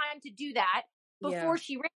enough time to do that before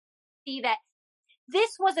she see that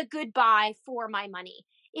this was a good buy for my money.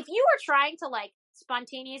 If you are trying to like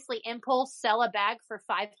spontaneously impulse sell a bag for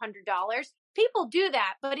 $500, people do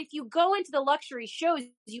that. But if you go into the luxury shows,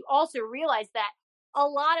 you also realize that a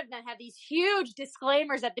lot of them have these huge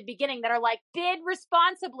disclaimers at the beginning that are like, bid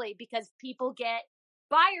responsibly, because people get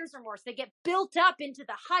buyer's remorse. They get built up into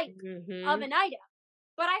the hype of an item.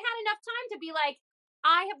 But I had enough time to be like,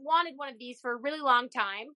 I have wanted one of these for a really long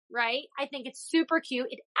time, right? I think it's super cute.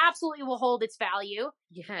 It absolutely will hold its value.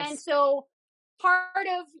 Yes. And so part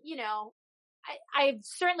of, I've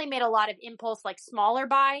certainly made a lot of impulse, like smaller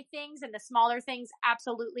buy things, and the smaller things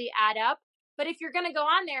absolutely add up. But if you're going to go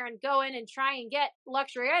on there and go in and try and get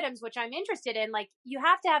luxury items, which I'm interested in, like you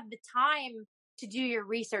have to have the time to do your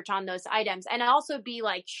research on those items and also be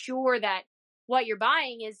like sure that what you're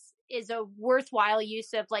buying is a worthwhile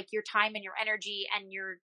use of like your time and your energy and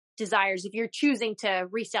your desires if you're choosing to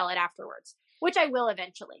resell it afterwards, which I will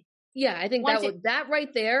eventually. Yeah, I think that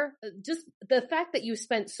right there, just the fact that you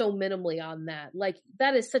spent so minimally on that, like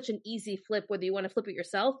that is such an easy flip, whether you want to flip it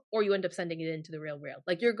yourself or you end up sending it into the RealReal.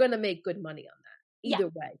 Like you're going to make good money on that either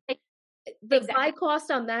way. The buy cost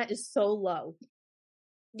on that is so low.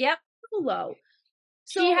 Yep. So low.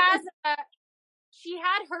 So she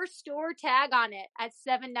had her store tag on it at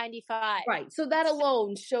 $7.95. Right. So that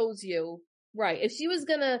alone shows you, right. If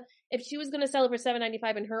if she was going to sell it for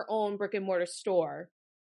 $7.95 in her own brick and mortar store,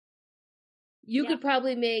 you could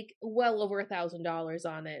probably make well over $1,000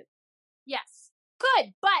 on it. Yes.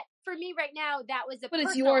 Good. But for me right now, that was but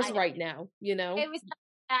it's yours item. Right now, you know? It was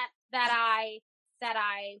that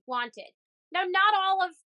I wanted. Now, not all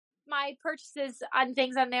of my purchases on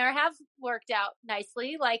things on there have worked out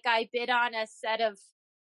nicely. Like I bid on a set of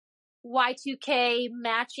Y2K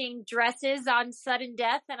matching dresses on Sudden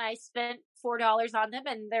Death, and I spent $4 on them,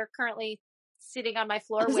 and they're currently sitting on my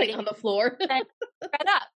floor waiting on the floor. Spread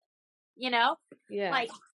up, you know? Yeah. Like,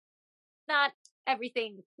 not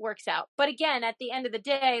everything works out. But again, at the end of the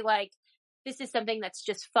day, like, this is something that's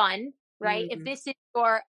just fun, right? Mm-hmm.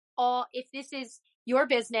 If this is your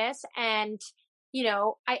business, and, you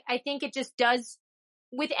know, I think it just does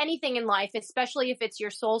with anything in life, especially if it's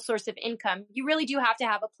your sole source of income, you really do have to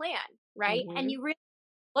have a plan, right? Mm-hmm. And you really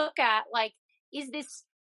look at, like, is this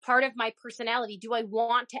part of my personality? Do I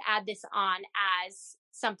want to add this on as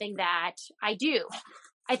something that I do?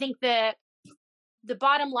 I think the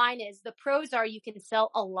bottom line is the pros are you can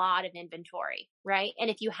sell a lot of inventory, right? And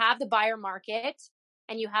if you have the buyer market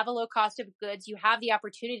and you have a low cost of goods, you have the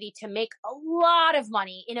opportunity to make a lot of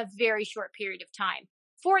money in a very short period of time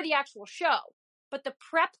for the actual show. But the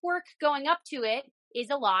prep work going up to it is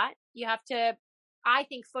a lot. You have to, I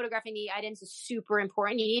think photographing the items is super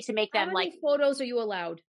important. You need to make them How many photos are you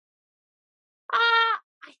allowed?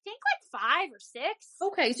 I think like 5 or 6.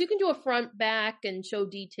 Okay, so you can do a front, back, and show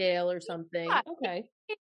detail or something. Yeah. Okay.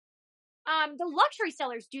 The luxury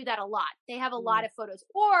sellers do that a lot. They have a lot of photos.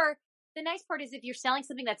 Or the nice part is if you're selling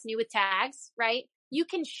something that's new with tags, right? You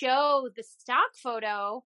can show the stock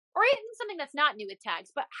photo, or even something that's not new with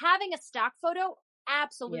tags, but having a stock photo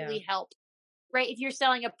absolutely helps, right? If you're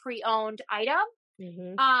selling a pre-owned item.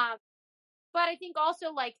 Mm-hmm. But I think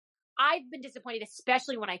also, like, I've been disappointed,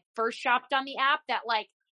 especially when I first shopped on the app, that like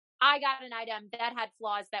I got an item that had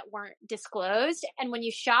flaws that weren't disclosed. And when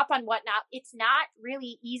you shop on Whatnot, it's not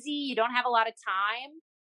really easy. You don't have a lot of time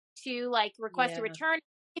to like request a return.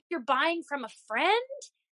 If you're buying from a friend,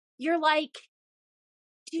 you're like,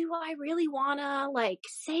 do I really want to like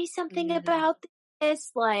say something about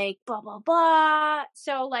this? Like, blah, blah, blah.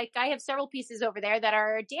 So like I have several pieces over there that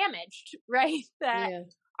are damaged, right? That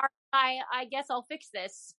are, I guess I'll fix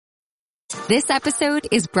this. This episode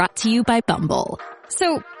is brought to you by Bumble.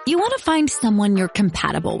 So, you want to find someone you're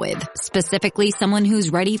compatible with, specifically someone who's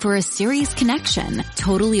ready for a serious connection,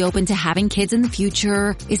 totally open to having kids in the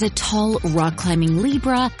future, is a tall, rock-climbing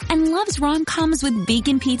Libra, and loves rom-coms with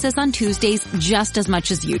vegan pizzas on Tuesdays just as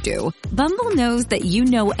much as you do. Bumble knows that you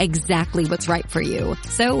know exactly what's right for you.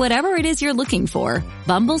 So whatever it is you're looking for,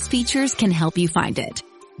 Bumble's features can help you find it.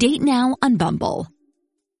 Date now on Bumble.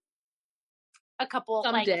 A couple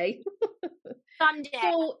someday. Someday.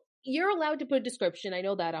 So you're allowed to put a description. I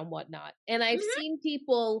know that on Whatnot. And I've seen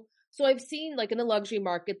people, so I've seen like in the luxury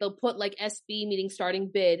market, they'll put like SB meaning starting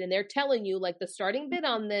bid, and they're telling you like the starting bid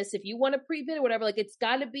on this, if you want to pre-bid or whatever, like it's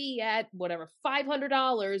got to be at whatever,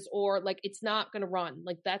 $500 or like it's not going to run.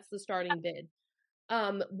 Like that's the starting bid.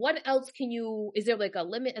 What else is there like a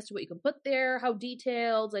limit as to what you can put there? How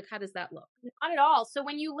detailed? Like how does that look? Not at all. So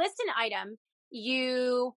when you list an item,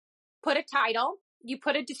 you put a title, you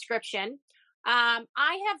put a description. I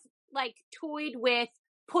have like toyed with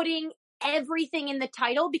putting everything in the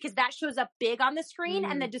title because that shows up big on the screen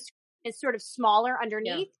and the description is sort of smaller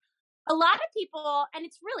underneath. A lot of people, and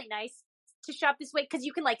it's really nice to shop this way because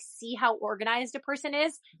you can like see how organized a person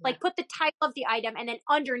is. Like put the title of the item and then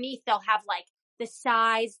underneath they'll have like the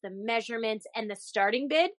size, the measurements, and the starting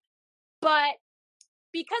bid. But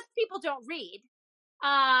because people don't read,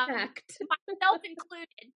 myself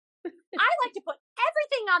included, I like to put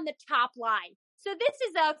everything on the top line. So this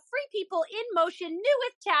is a Free People in Motion, new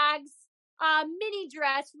with tags, mini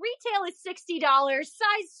dress. Retail is $60,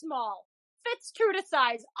 size small, fits true to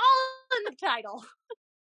size, all in the title.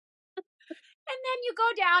 And then you go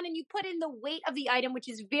down and you put in the weight of the item, which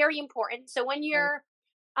is very important. So when you're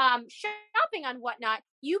shopping on Whatnot,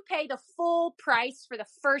 you pay the full price for the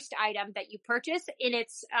first item that you purchase in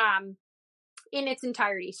its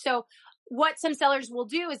entirety. So what some sellers will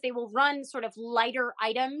do is they will run sort of lighter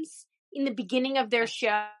items in the beginning of their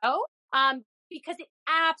show because it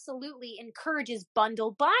absolutely encourages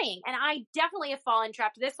bundle buying. And I definitely have fallen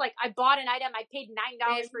trapped to this. Like I bought an item, I paid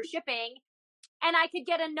 $9 for shipping, and I could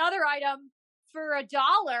get another item for $1.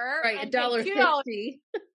 Right, and $1.50.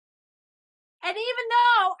 And even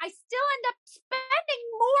though I still end up spending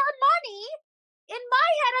more money, in my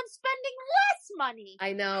head, I'm spending less money.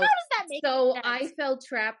 I know. How does that make sense? I fell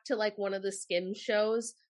trapped to like one of the skim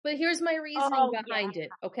shows, but here's my reasoning behind it.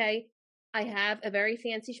 Okay. I have a very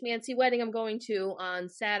fancy schmancy wedding I'm going to on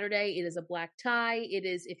Saturday. It is a black tie. It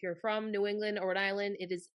is, if you're from New England or Rhode Island,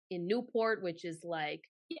 it is in Newport, which is like,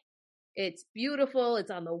 it's beautiful.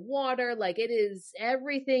 It's on the water. Like, it is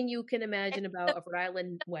everything you can imagine about a Rhode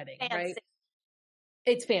Island wedding, fancy. right?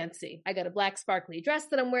 It's fancy. I got a black sparkly dress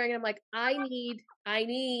that I'm wearing. And I'm like, I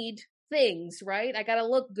need things, right? I gotta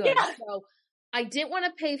look good. Yeah. So I didn't want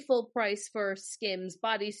to pay full price for Skims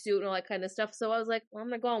bodysuit and all that kind of stuff. So I was like, well, I'm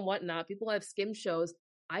gonna go on Whatnot. People have Skims shows.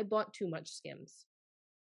 I bought too much Skims.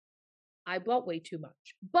 I bought way too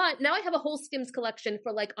much. But now I have a whole Skims collection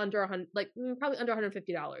for like under probably under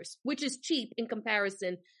 $150, which is cheap in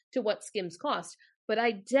comparison to what Skims cost. But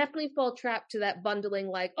I definitely fall trapped to that bundling,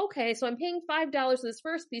 like, okay, so I'm paying $5 for this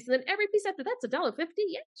first piece, and then every piece after that's $1.50.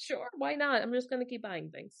 Yeah, sure, why not? I'm just gonna keep buying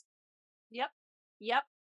things. Yep.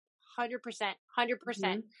 100%. 100%.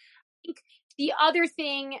 I think the other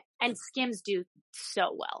thing, and Skims do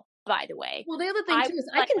so well, by the way. Well, the other thing too is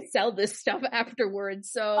I can sell this stuff afterwards.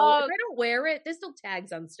 So if I don't wear it, there's still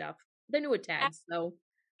tags on stuff. They're new with tags, so.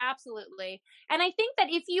 Absolutely. And I think that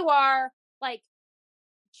if you are like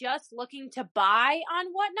just looking to buy on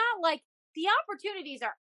Whatnot, like the opportunities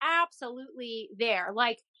are absolutely there.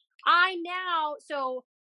 Like I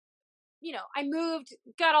moved,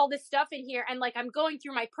 got all this stuff in here, and like I'm going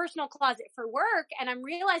through my personal closet for work, and I'm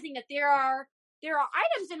realizing that there are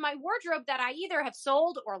items in my wardrobe that I either have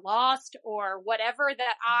sold or lost or whatever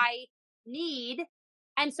that I need.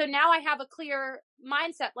 And so now I have a clear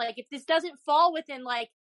mindset. Like if this doesn't fall within like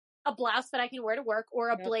a blouse that I can wear to work or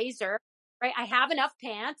a blazer, right? I have enough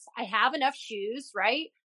pants. I have enough shoes, right?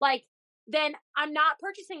 Like then I'm not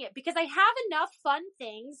purchasing it because I have enough fun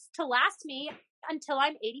things to last me until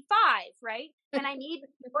I'm 85, right? And I need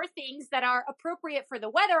more things that are appropriate for the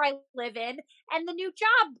weather I live in and the new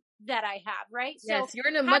job that I have, right? Yes, so you're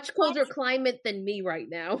in a much colder climate than me right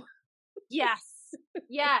now. Yes.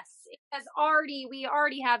 We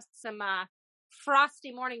already have some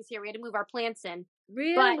frosty mornings here. We had to move our plants in.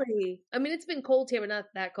 Really? I mean, it's been cold here, but not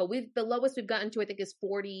that cold. The lowest we've gotten to, I think, is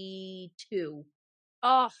 42.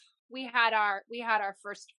 Oh, we had our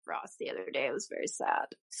first frost the other day. It was very sad.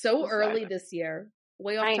 So early this year.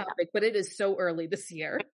 Way off topic, but it is so early this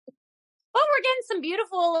year. Well, we're getting some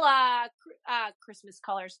beautiful Christmas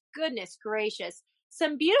colors. Goodness gracious.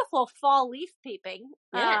 Some beautiful fall leaf peeping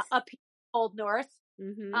up here in Old North.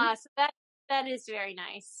 Mm-hmm. So that is very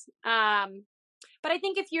nice. But I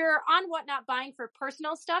think if you're on Whatnot buying for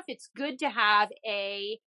personal stuff, it's good to have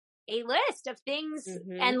a list of things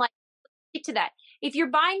and like get to that. If you're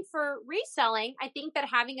buying for reselling, I think that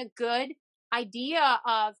having a good idea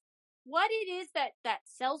of what it is that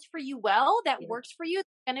sells for you well, that works for you, is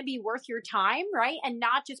going to be worth your time, right? And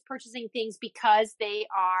not just purchasing things because they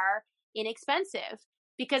are inexpensive.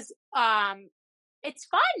 Because it's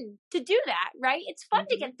fun to do that, right? It's fun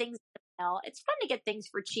to get things to sell. It's fun to get things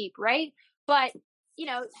for cheap, right? But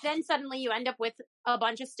then suddenly you end up with a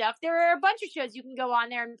bunch of stuff. There are a bunch of shows you can go on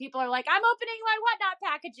there and people are like, I'm opening my Whatnot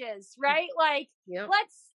packages, right? Like,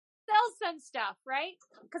 let's sell some stuff, right?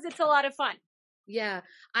 Because it's a lot of fun. Yeah,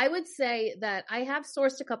 I would say that I have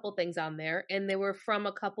sourced a couple things on there, and they were from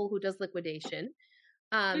a couple who does liquidation.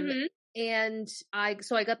 And I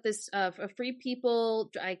got this a Free People,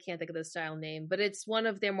 I can't think of the style name, but it's one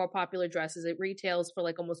of their more popular dresses. It retails for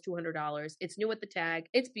like almost $200. It's new with the tag.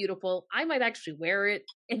 It's beautiful. I might actually wear it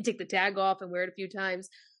and take the tag off and wear it a few times,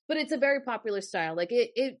 but it's a very popular style. Like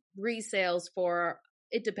it resales for,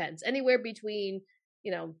 it depends, anywhere between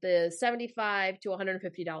the $75 to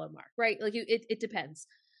 $150 mark, right? Like it depends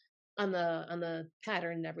on the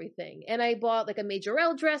pattern and everything. And I bought like a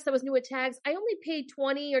Majorelle dress that was new with tags. I only paid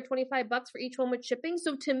 $20 or $25 for each one with shipping.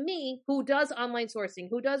 So to me, who does online sourcing,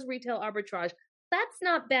 who does retail arbitrage, that's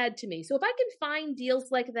not bad to me. So if I can find deals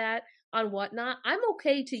like that on Whatnot, I'm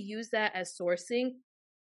okay to use that as sourcing,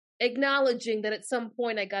 acknowledging that at some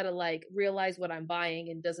point I gotta like realize what I'm buying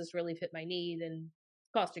and does this really fit my need and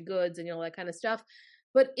cost of goods and that kind of stuff.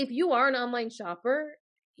 But if you are an online shopper,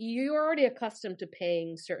 you're already accustomed to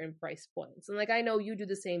paying certain price points. And like, I know you do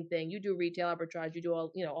the same thing. You do retail arbitrage, you do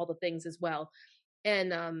all, all the things as well.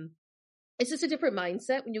 And it's just a different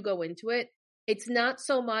mindset when you go into it. It's not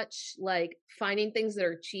so much like finding things that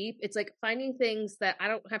are cheap. It's like finding things that I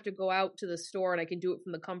don't have to go out to the store and I can do it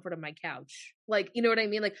from the comfort of my couch. Like, you know what I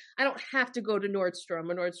mean? Like, I don't have to go to Nordstrom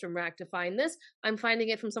or Nordstrom Rack to find this. I'm finding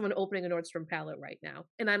it from someone opening a Nordstrom pallet right now.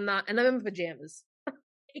 And I'm in pajamas.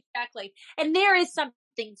 Exactly. And there is something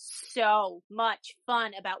so much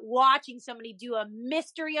fun about watching somebody do a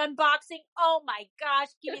mystery unboxing. Oh my gosh,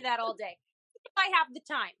 give me that all day. If I have the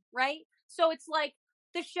time, right? So it's like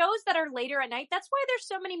the shows that are later at night, that's why there's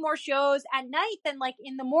so many more shows at night than like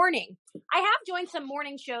in the morning. I have joined some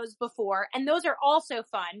morning shows before, and those are also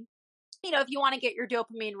fun. You know, if you want to get your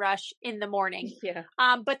dopamine rush in the morning. Yeah.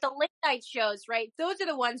 But the late night shows, right? Those are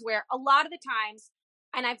the ones where a lot of the times,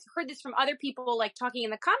 and I've heard this from other people, like talking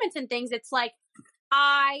in the comments and things, it's like,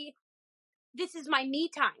 this is my me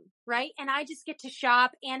time, right? And I just get to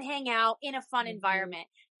shop and hang out in a fun environment.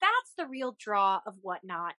 That's the real draw of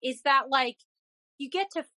Whatnot, is that like, you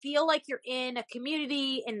get to feel like you're in a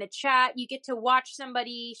community, in the chat. You get to watch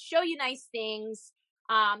somebody show you nice things.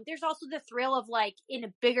 There's also the thrill of like in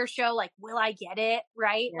a bigger show, like, will I get it?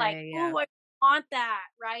 Right? Yeah. Oh, I want that.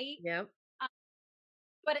 Right? Yep.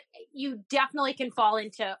 But you definitely can fall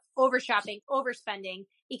into over shopping, overspending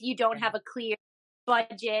if you don't have a clear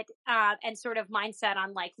budget, and sort of mindset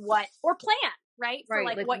on like what, or plan, right? Right.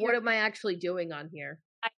 For like what am I actually doing on here?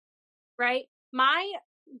 Right. My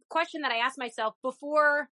question that I ask myself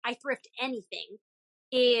before I thrift anything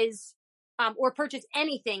is, or purchase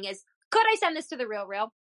anything is, could I send this to the RealReal?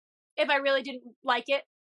 If I really didn't like it,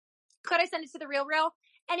 could I send it to the RealReal?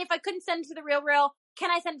 And if I couldn't send it to the RealReal,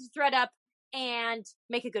 can I send it to ThredUp and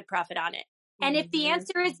make a good profit on it? And if the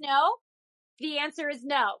answer is no, the answer is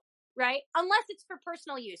no, right? Unless it's for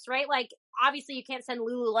personal use, right? Like, obviously you can't send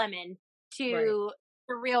Lululemon to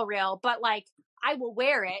the RealReal, but like, I will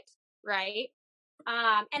wear it, right?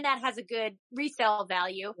 And that has a good resale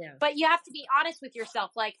value, but you have to be honest with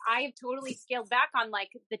yourself. Like, I have totally scaled back on like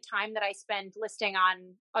the time that I spend listing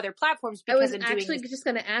on other platforms. Because I was actually just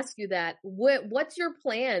going to ask you that. What's your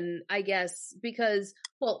plan, I guess? Because,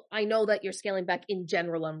 well, I know that you're scaling back in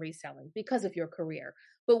general on reselling because of your career,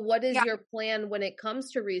 but what is your plan when it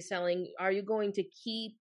comes to reselling? Are you going to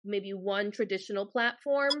keep maybe one traditional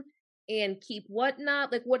platform and keep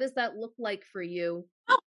Whatnot? Like, what does that look like for you?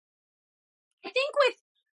 I think with,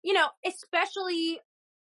 you know, especially,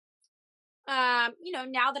 you know,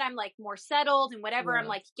 now that I'm like more settled and whatever, I'm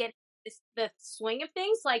like getting the swing of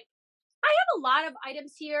things. Like, I have a lot of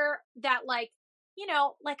items here that like, you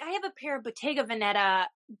know, like I have a pair of Bottega Veneta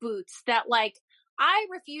boots that like I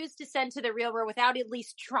refuse to send to the RealReal without at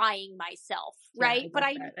least trying myself, right? But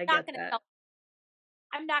I'm not going to sell.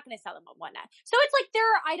 I'm not going to sell them on Whatnot. So it's like there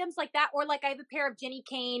are items like that, or like I have a pair of Jenny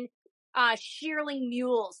Kane shearling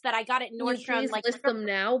mules that I got at Nordstrom. Like, list them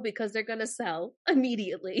now because they're gonna sell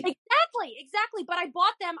immediately. Exactly. But I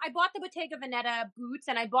bought the Bottega Veneta boots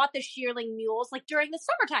and I bought the shearling mules like during the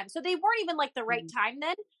summertime, so they weren't even like the right time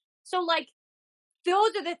then. So like, those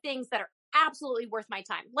are the things that are absolutely worth my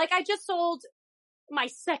time. Like, I just sold my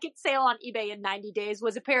second sale on eBay in 90 days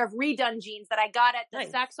was a pair of redone jeans that I got at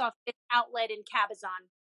the Saks Off outlet in Cabazon,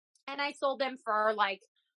 and I sold them for like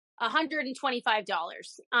 $125.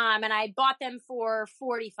 And I bought them for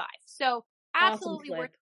 $45. So absolutely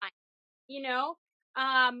worth the time, you know?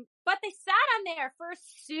 But they sat on there for a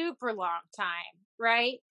super long time,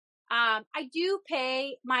 right? I do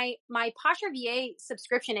pay my Posh RVA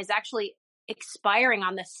subscription is actually expiring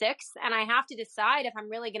on the 6th, and I have to decide if I'm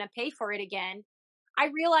really going to pay for it again. I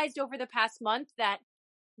realized over the past month that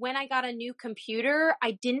when I got a new computer,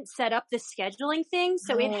 I didn't set up the scheduling thing.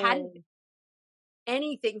 So it hadn't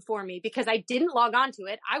anything for me because I didn't log on to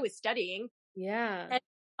it. I was studying. Yeah. And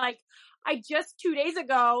like, I just 2 days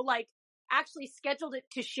ago, like actually scheduled it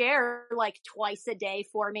to share like twice a day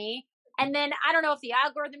for me. And then I don't know if the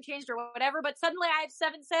algorithm changed or whatever, but suddenly I have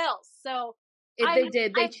 7 sales. So they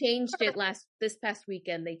did. They changed it this past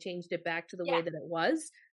weekend. They changed it back to the way that it was.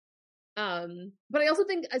 But I also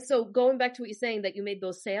think, so going back to what you're saying that you made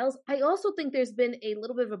those sales, I also think there's been a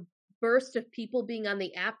little bit of a burst of people being on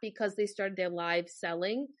the app because they started their live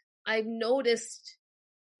selling. I've noticed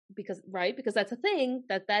because that's a thing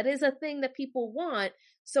that is a thing that people want.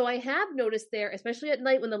 So I have noticed there, especially at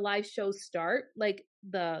night when the live shows start, like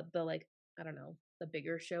the like, I don't know, the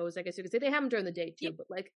bigger shows, I guess you could say. They have them during the day too, but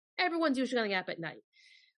like everyone's usually on the app at night.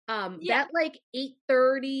 That like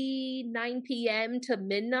 8:30, 9 p.m. to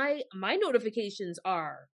midnight, my notifications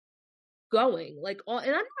are going like all, and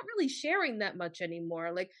I'm not really sharing that much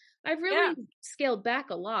anymore. Like, I've really scaled back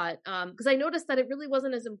a lot. Cause I noticed that it really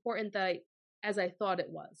wasn't as important as I thought it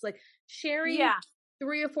was. Like, sharing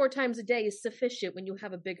 3 or 4 times a day is sufficient when you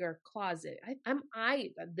have a bigger closet.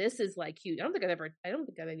 This is like huge. I don't think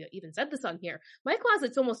I've even said this on here. My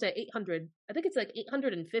closet's almost at 800. I think it's like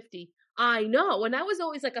 850. I know. And I was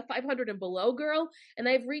always like a 500 and below girl. And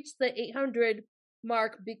I've reached the 800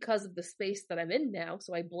 mark because of the space that I'm in now.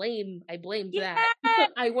 So I blame that.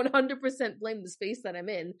 I 100% blame the space that I'm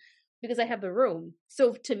in because I have the room.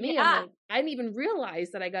 So to me, I'm like, I didn't even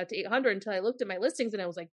realize that I got to 800 until I looked at my listings and I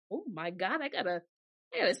was like, oh my God, I gotta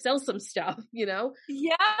sell some stuff, you know?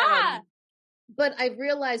 Yeah. But I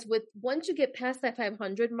realized once you get past that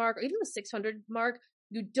 500 mark or even the 600 mark,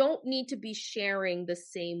 you don't need to be sharing the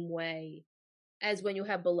same way as when you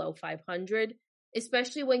have below 500,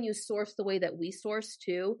 especially when you source the way that we source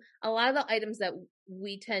too. A lot of the items that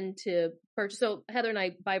we tend to purchase, so Heather and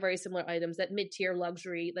I buy very similar items, that mid-tier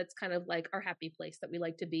luxury, that's kind of like our happy place that we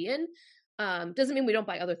like to be in. Doesn't mean we don't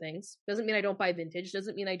buy other things. Doesn't mean I don't buy vintage.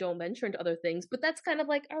 Doesn't mean I don't venture into other things. But that's kind of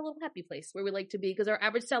like our little happy place where we like to be, because our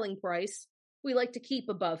average selling price, we like to keep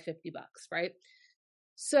above $50, right?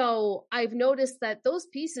 So I've noticed that those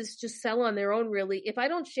pieces just sell on their own, really. If I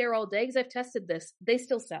don't share all day, because I've tested this, they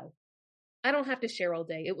still sell. I don't have to share all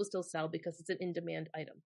day. It will still sell because it's an in-demand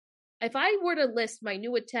item. If I were to list my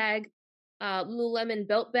new Tag Lululemon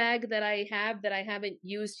belt bag that I haven't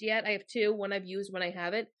used yet, I have two, one I've used, one I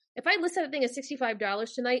haven't. If I listed that thing at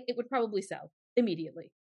 $65 tonight, it would probably sell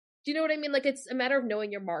immediately. Do you know what I mean? Like, it's a matter of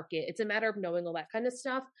knowing your market. It's a matter of knowing all that kind of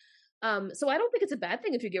stuff. So I don't think it's a bad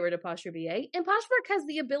thing if you get rid of Posture VA. And Poshmark has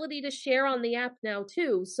the ability to share on the app now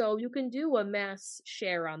too. So you can do a mass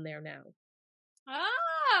share on there now.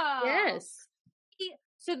 Oh. Yes.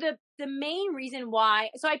 So the main reason why,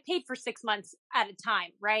 so I paid for 6 months at a time,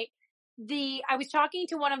 right? I was talking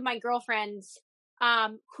to one of my girlfriends,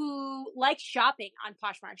 who likes shopping on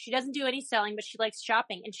Poshmark. She doesn't do any selling, but she likes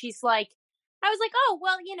shopping. And she's like, I was like, oh,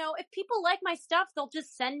 well, if people like my stuff, they'll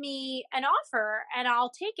just send me an offer and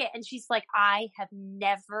I'll take it. And she's like, I have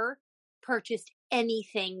never purchased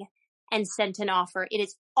anything and sent an offer. It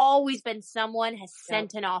has always been someone has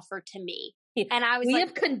sent an offer to me. And I was we like,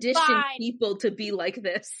 have conditioned fine, people to be like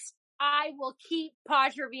this. I will keep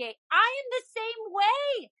Posture VA. I am the same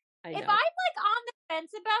way. If I'm like on the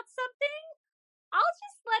fence about something, I'll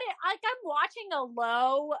just let it, like, I'm watching a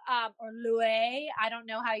Lowe, or Loue, I don't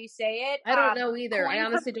know how you say it. I don't know either. I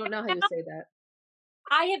honestly don't know how you say that.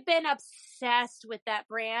 I have been obsessed with that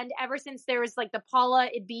brand ever since there was like the Paula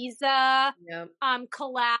Ibiza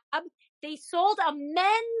collab. They sold a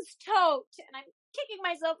men's tote, and I'm kicking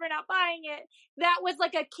myself for not buying it. That was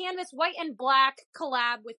like a canvas white and black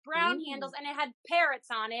collab with brown handles, and it had parrots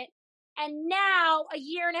on it. And now, a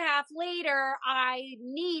year and a half later, I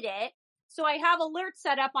need it. So I have alerts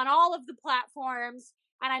set up on all of the platforms,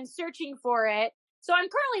 and I'm searching for it. So I'm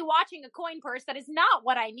currently watching a coin purse that is not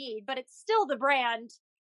what I need, but it's still the brand.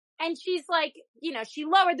 And she's like, she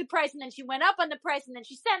lowered the price, and then she went up on the price, and then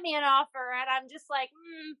she sent me an offer, and I'm just like,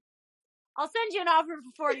 I'll send you an offer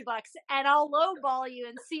for $40 and I'll lowball you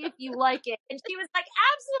and see if you like it. And she was like,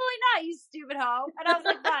 absolutely not, you stupid hoe. And I was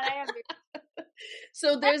like, fine, I am here.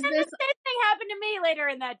 So there's this. The same thing happened to me later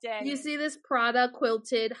in that day. You see this Prada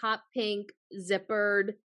quilted hot pink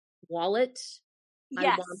zippered wallet?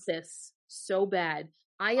 Yes. I want this so bad.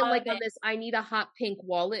 I am like on this, I need a hot pink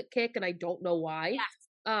wallet kick, and I don't know why.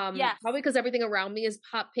 Yes. Yes. Probably because everything around me is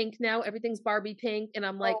hot pink now. Everything's Barbie pink, and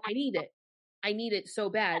I'm like, I need it. I need it so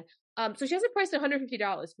bad. So she has it priced at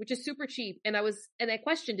 $150, which is super cheap. And I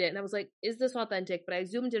questioned it, and I was like, is this authentic? But I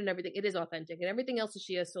zoomed in and everything. It is authentic, and everything else that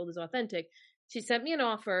she has sold is authentic. She sent me an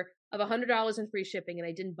offer of $100 in free shipping, and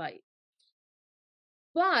I didn't bite.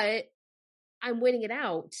 But I'm waiting it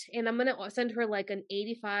out, and I'm going to send her like an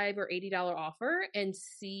 $85 or $80 offer and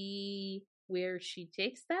see where she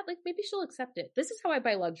takes that. Like, maybe she'll accept it. This is how I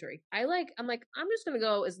buy luxury. I'm like, I'm just going to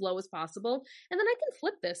go as low as possible, and then I can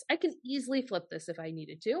flip this. I can easily flip this if I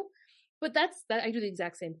needed to. But I do the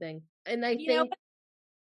exact same thing. And I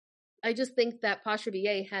just think that Posture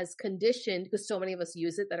VA has conditioned, because so many of us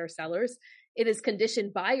use it that are sellers, it has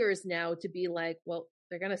conditioned buyers now to be like, well,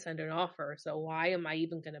 they're going to send an offer, so why am I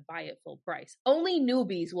even going to buy it full price? Only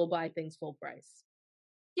newbies will buy things full price.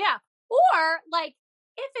 Yeah. Or, like,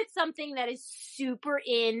 if it's something that is super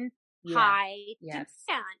high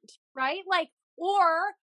demand, right? Like,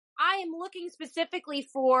 or I am looking specifically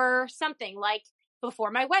for something like,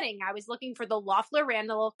 before my wedding, I was looking for the Loeffler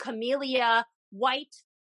Randall Camellia white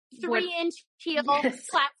 3-inch heel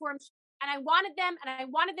platforms, and I wanted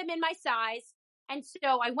them in my size. And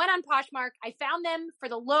so I went on Poshmark. I found them for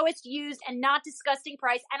the lowest used and not disgusting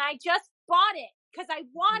price, and I just bought it because I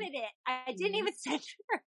wanted it. I didn't even send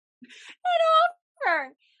her an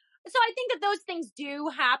offer. So I think that those things do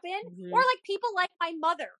happen. Or like people like my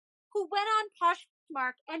mother, who went on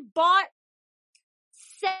Poshmark and bought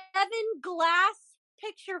 7 glass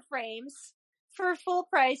picture frames for full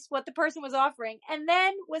price, what the person was offering, and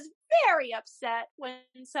then was very upset when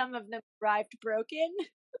some of them arrived broken.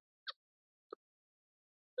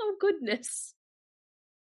 Oh goodness.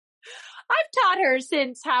 I've taught her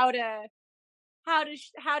since how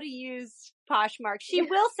to use Poshmark. She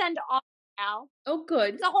will send off now. Oh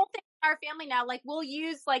good. The whole thing in our family now, like, we'll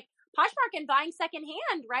use like Poshmark and buying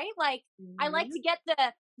secondhand, right? Like, I like to get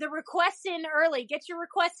the requests in early. Get your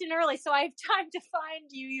requests in early so I have time to find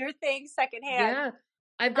you your things secondhand. Yeah.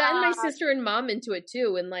 I've gotten my sister and mom into it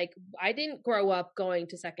too. And like, I didn't grow up going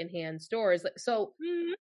to secondhand stores. So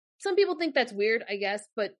some people think that's weird, I guess,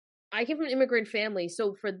 but I came from an immigrant family.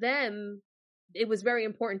 So for them, it was very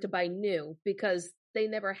important to buy new because they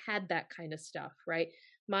never had that kind of stuff, right?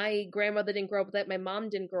 My grandmother didn't grow up with that. My mom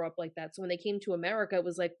didn't grow up like that. So when they came to America, it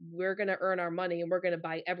was like, we're going to earn our money and we're going to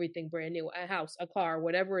buy everything brand new. A house, a car,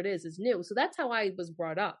 whatever it is new. So that's how I was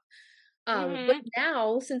brought up. But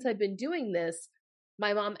now, since I've been doing this,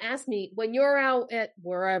 my mom asked me, when you're out at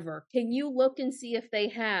wherever, can you look and see if they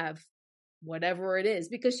have whatever it is?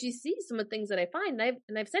 Because she sees some of the things that I find.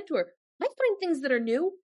 And I've said to her, I find things that are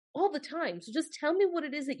new all the time. So just tell me what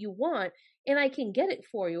it is that you want and I can get it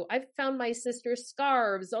for you. I've found my sister's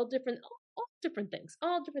scarves, all different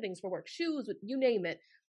things for work, shoes, you name it.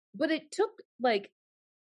 But it took like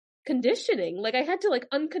conditioning. Like I had to like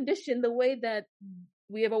uncondition the way that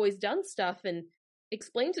we have always done stuff and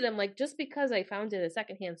explain to them, like, just because I found it at a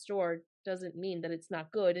secondhand store doesn't mean that it's not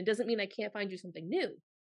good and doesn't mean I can't find you something new.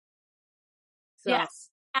 So. Yes,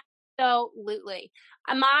 absolutely.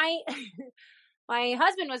 My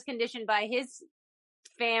husband was conditioned by his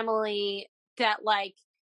family that like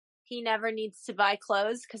he never needs to buy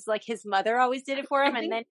clothes because like his mother always did it for him, and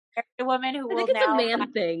then a woman who will now. It's a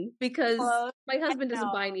man thing because my husband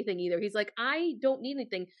doesn't buy anything either. He's like, I don't need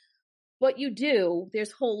anything. But you do,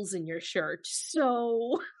 there's holes in your shirt.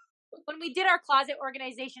 So when we did our closet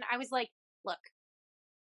organization, I was like, look,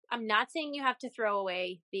 I'm not saying you have to throw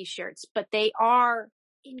away these shirts, but they are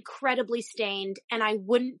incredibly stained and I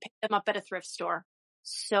wouldn't pick them up at a thrift store.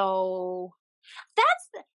 So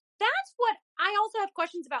that's what I also have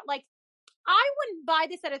questions about. Like, I wouldn't buy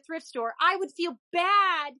this at a thrift store. I would feel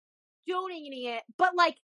bad donating it. But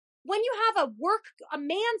like, when you have a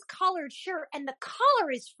man's collared shirt and the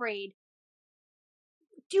collar is frayed,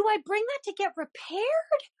 do I bring that to get repaired?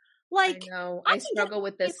 Like, I know. I struggle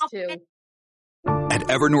with this too. At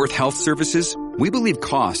Evernorth Health Services, we believe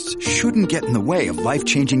costs shouldn't get in the way of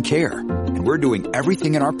life-changing care. And we're doing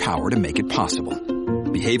everything in our power to make it possible.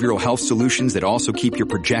 Behavioral health solutions that also keep your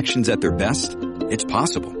projections at their best? It's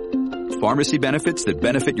possible. Pharmacy benefits that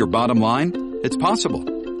benefit your bottom line? It's possible.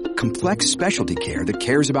 Complex specialty care that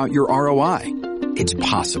cares about your ROI? It's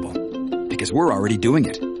possible. Because we're already doing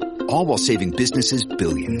it. All while saving businesses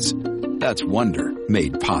billions. That's Wonder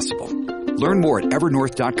made possible. Learn more at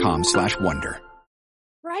evernorth.com/wonder.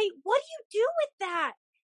 Right? What do you do with that?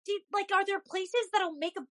 Are there places that'll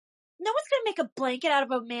make no one's going to make a blanket out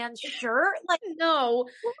of a man's shirt? Like, no,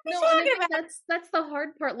 about? That's the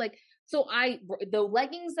hard part. Like, so the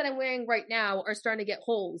leggings that I'm wearing right now are starting to get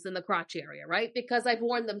holes in the crotch area, right? Because I've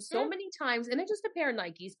worn them so many times, and they're just a pair of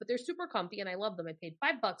Nikes, but they're super comfy and I love them. I paid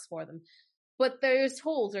 $5 for them. But there's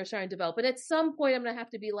holes that are starting to develop. And at some point I'm going to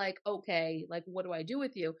have to be like, okay, like, what do I do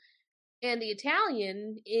with you? And the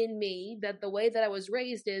Italian in me, that the way that I was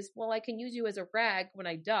raised is, well, I can use you as a rag when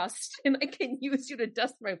I dust, and I can use you to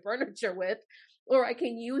dust my furniture with, or I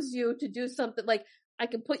can use you to do something like I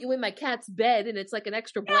can put you in my cat's bed and it's like an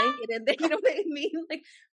extra blanket and you know what I mean? Like,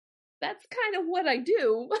 that's kind of what I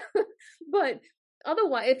do. But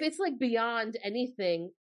otherwise, if it's like beyond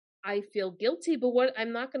anything, I feel guilty, but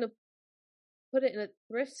I'm not going to put it in a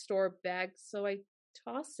thrift store bag, so I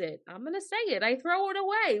toss it. I'm going to say it. I throw it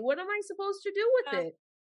away. What am I supposed to do with it?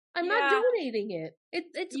 I'm not donating it.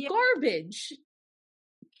 It's garbage.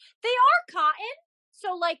 They are cotton.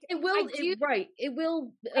 So like it will, it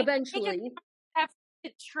will eventually have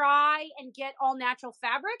to try and get all natural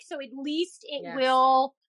fabric. So at least it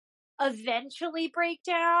will eventually break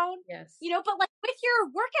down. Yes. You know, but like with your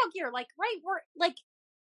workout gear, like,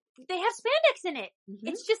 they have spandex in it. Mm-hmm.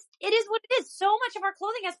 It's just, it is what it is. So much of our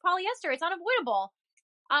clothing has polyester. It's unavoidable.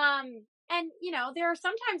 And you know, there are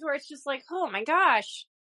some times where it's just like, oh my gosh.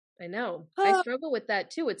 I know. I struggle with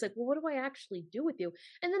that too. It's like, well, what do I actually do with you?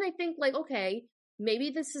 And then I think like, okay,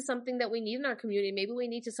 maybe this is something that we need in our community. Maybe we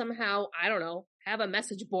need to somehow, I don't know, have a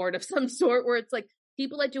message board of some sort where it's like,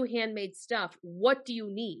 people that do handmade stuff, what do you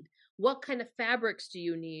need? What kind of fabrics do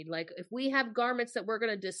you need? Like, if we have garments that we're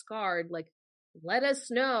going to discard, like, let us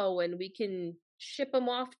know and we can ship them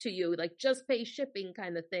off to you, like just pay shipping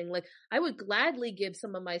kind of thing. Like, I would gladly give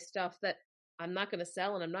some of my stuff that I'm not going to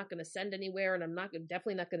sell and I'm not going to send anywhere and I'm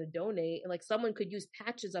definitely not going to donate. And like, someone could use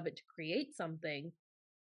patches of it to create something.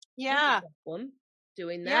 Yeah.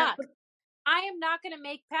 Doing that. Yeah. I am not going to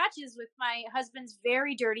make patches with my husband's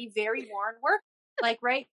very dirty, very worn work. Like,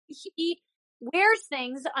 right. He wears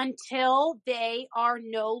things until they are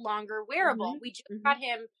no longer wearable. Mm-hmm. We just got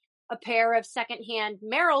him a pair of secondhand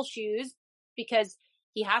Merrell shoes because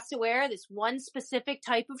He has to wear this one specific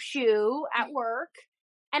type of shoe at work.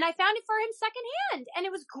 And I found it for him secondhand. And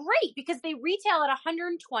it was great because they retail at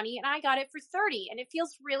 $120 and I got it for $30 and it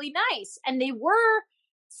feels really nice. And they were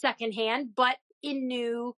secondhand, but in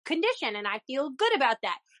new condition. And I feel good about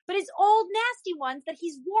that. But his old nasty ones that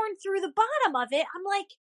he's worn through the bottom of it, I'm like,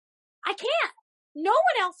 I can't. No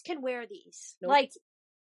one else can wear these. Nope. Like,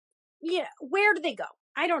 yeah, where do they go?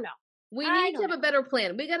 I don't know. We need to have a better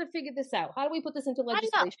plan. We got to figure this out. How do we put this into know.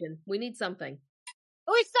 legislation? We need something.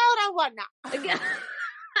 We sell it on Whatnot. Again.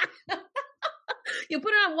 You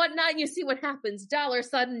put it on Whatnot and you see what happens. Dollar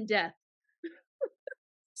sudden death.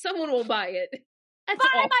 Someone will buy it. That's Buy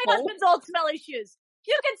awful. my husband's old smelly shoes.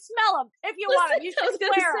 You can smell them if you want them. You I was should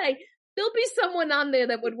going to wear them. say, there'll be someone on there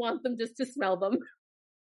that would want them just to smell them.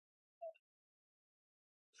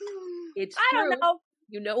 It's I true. don't know.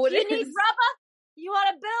 You know what Do you it need is. rubber? You want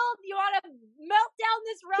to build? You want to melt down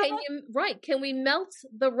this rubber? Can we melt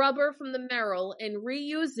the rubber from the Merrell and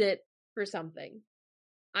reuse it for something?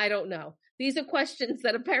 I don't know. These are questions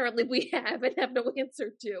that apparently we have and have no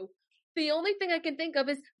answer to. The only thing I can think of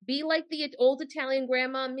is be like the old Italian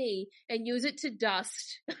grandma me and use it to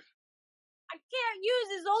dust. I can't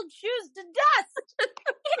use his old shoes to dust. I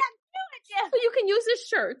can't do it, Jeff. Well, you can use his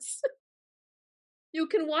shirts. You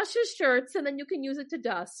can wash his shirts and then you can use it to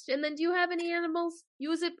dust. And then do you have any animals?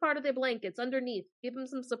 Use it part of their blankets underneath. Give them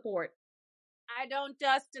some support. I don't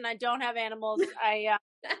dust and I don't have animals.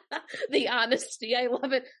 The honesty. I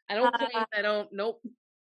love it. I don't clean. Nope.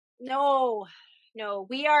 No,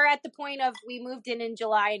 we are at the point of we moved in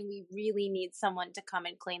July and we really need someone to come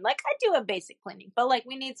and clean. Like I do a basic cleaning, but like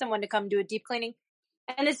we need someone to come do a deep cleaning.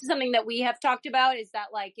 And this is something that we have talked about is that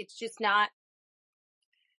like, it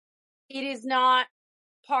is not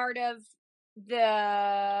part of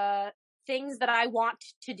the things that I want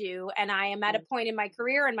to do. And I am at a point in my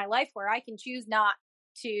career and my life where I can choose not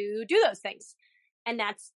to do those things. And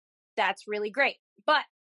that's really great, but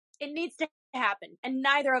it needs to happen. And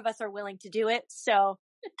neither of us are willing to do it. So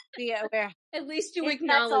yeah, at least you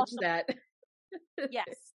acknowledge that. Yes.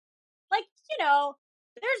 Like,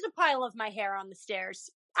 there's a pile of my hair on the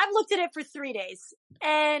stairs. I've looked at it for 3 days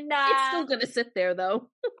and, it's still going to sit there though.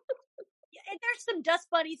 There's some dust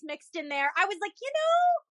bunnies mixed in there. I was like,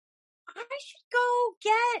 I should go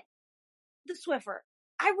get the Swiffer.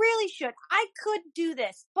 I really should. I could do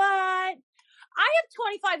this, but I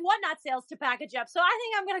have 25 Whatnot sales to package up, so I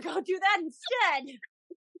think I'm going to go do that instead.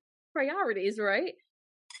 Priorities, right?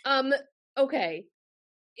 Okay.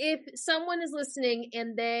 If someone is listening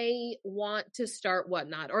and they want to start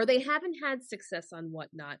Whatnot, or they haven't had success on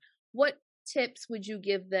Whatnot, what tips would you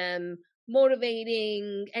give them?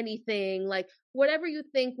 Motivating, anything, like whatever you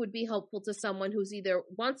think would be helpful to someone who's either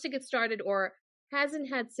wants to get started or hasn't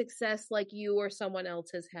had success like you or someone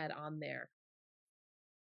else has had on there.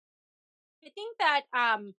 I think that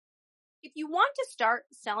if you want to start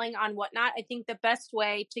selling on Whatnot, I think the best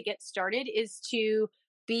way to get started is to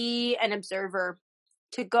be an observer,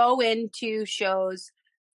 to go into shows,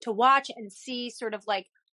 to watch and see sort of like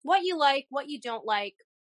what you like, what you don't like.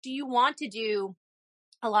 Do you want to do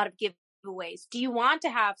a lot of giveaways? Do you want to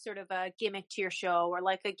have sort of a gimmick to your show or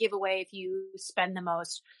like a giveaway if you spend the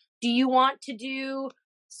most? Do you want to do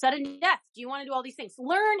sudden death? Do you want to do all these things?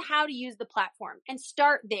 Learn how to use the platform and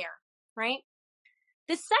start there, right?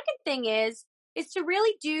 The second thing is to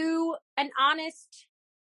really do an honest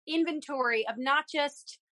inventory of not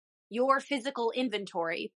just your physical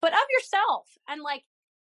inventory, but of yourself. And like,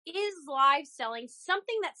 is live selling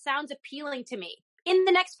something that sounds appealing to me in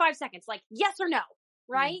the next 5 seconds? Like yes or no,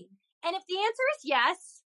 right? Mm-hmm. And if the answer is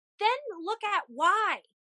yes, then look at why.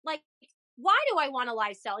 Like, why do I want to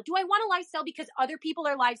live sell? Do I want to live sell because other people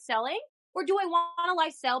are live selling? Or do I want to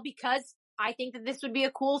live sell because I think that this would be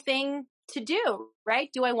a cool thing to do, right?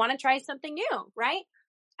 Do I want to try something new, right?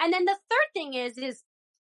 And then the third thing is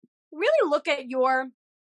really look at your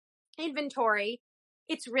inventory.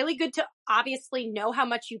 It's really good to obviously know how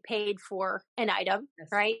much you paid for an item, yes.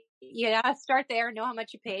 Right? Yeah, start there, know how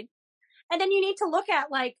much you paid. And then you need to look at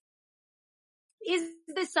like, is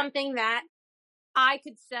this something that I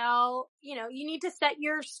could sell? You need to set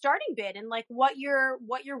your starting bid and like what you're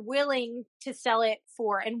willing to sell it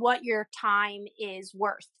for and what your time is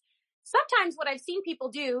worth. Sometimes what I've seen people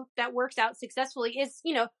do that works out successfully is,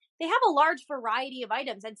 they have a large variety of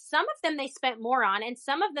items and some of them they spent more on and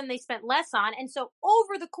some of them they spent less on. And so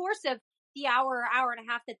over the course of the hour and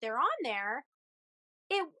a half that they're on there,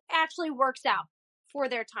 it actually works out for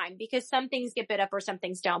their time because some things get bid up or some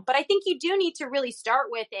things don't. But I think you do need to really start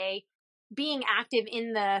with being active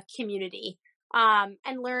in the community, and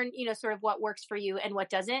learn, sort of what works for you and what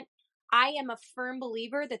doesn't. I am a firm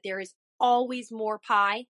believer that there is always more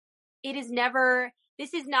pie. It is never,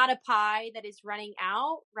 this is not a pie that is running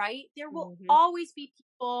out, right? There will always be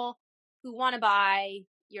people who want to buy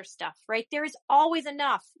your stuff, right? There is always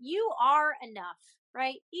enough. You are enough,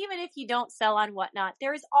 right? Even if you don't sell on Whatnot,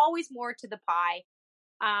 there is always more to the pie.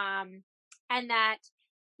 And that,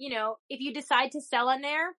 if you decide to sell on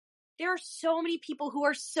there are so many people who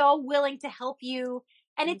are so willing to help you.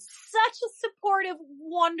 And it's such a supportive,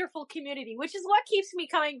 wonderful community, which is what keeps me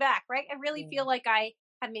coming back, right? I really feel like I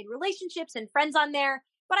have made relationships and friends on there,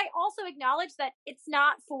 but I also acknowledge that it's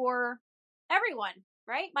not for everyone,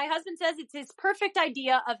 right? My husband says it's his perfect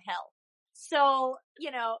idea of hell. So,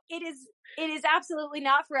 it is absolutely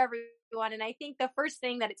not for everyone. And I think the first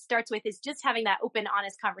thing that it starts with is just having that open,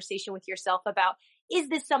 honest conversation with yourself about, is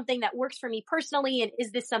this something that works for me personally? And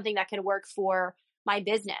is this something that can work for my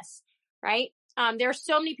business? Right. There are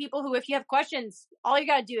so many people who, if you have questions, all you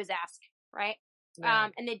got to do is ask, right? Yeah.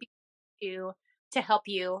 And they'd be to help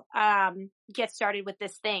you, get started with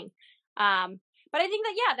this thing. But I think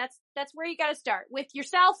that, that's where you got to start, with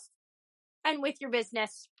yourself and with your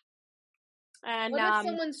business. And what if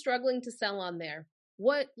someone's struggling to sell on there?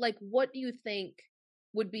 What do you think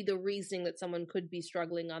would be the reason that someone could be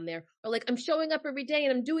struggling on there? Or I'm showing up every day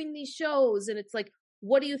and I'm doing these shows, and it's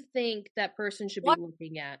what do you think that person should be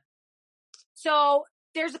looking at? So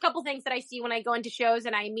there's a couple things that I see when I go into shows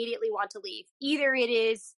and I immediately want to leave. Either it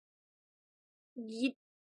is the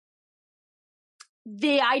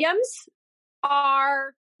items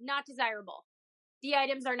are not desirable. The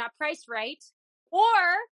items are not priced right. Or,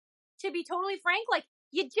 to be totally frank,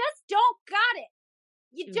 you just don't got it.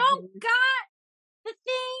 You don't got the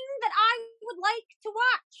thing that I would like to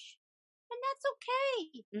watch. And that's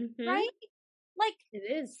okay. Right? It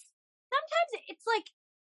is. Sometimes it's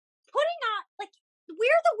putting on,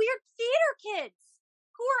 we're the weird theater kids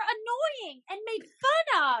who are annoying and made fun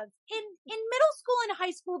of in middle school and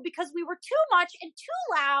high school because we were too much and too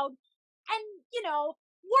loud and,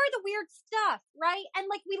 we're the weird stuff, right? And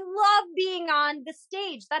we love being on the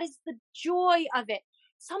stage. That is the joy of it.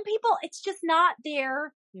 Some people, it's just not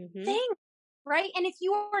their thing, right? And if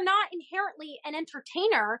you are not inherently an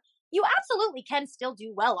entertainer, you absolutely can still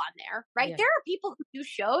do well on there, right? Yeah. There are people who do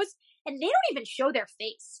shows and they don't even show their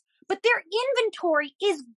face, but their inventory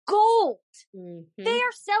is gold. They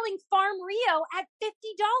are selling Farm Rio at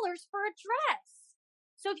 $50 for a dress.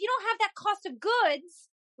 So if you don't have that cost of goods,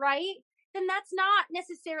 right, then that's not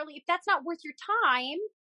necessarily, if that's not worth your time,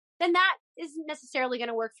 then that isn't necessarily going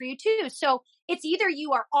to work for you too. So it's either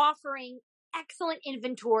you are offering excellent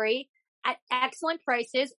inventory at excellent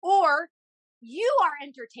prices, or you are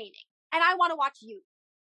entertaining and I want to watch you.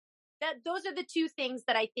 Those are the two things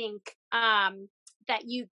that I think, that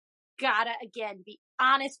you gotta, again, be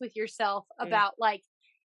honest with yourself about,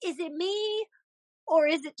 is it me or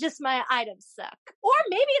is it just my items suck? Or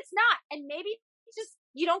maybe it's not. And maybe it's just,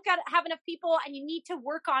 you don't have enough people and you need to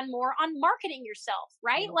work on more on marketing yourself,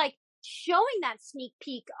 right? Showing that sneak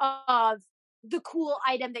peek of the cool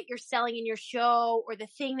item that you're selling in your show or the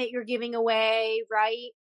thing that you're giving away,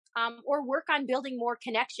 right? Or work on building more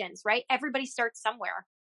connections, right? Everybody starts somewhere.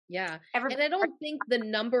 Yeah. And I don't think the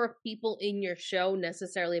number of people in your show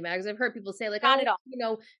necessarily matters. I've heard people say not at all.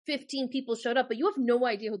 15 people showed up, but you have no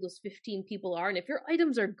idea who those 15 people are. And if your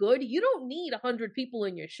items are good, you don't need 100 people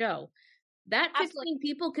in your show. That 15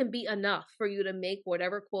 people can be enough for you to make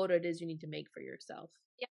whatever quota it is you need to make for yourself.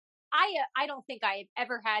 Yeah. I don't think I've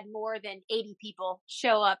ever had more than 80 people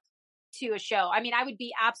show up to a show. I mean, I would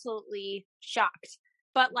be absolutely shocked.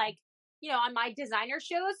 But on my designer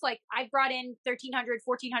shows, I brought in $1,300,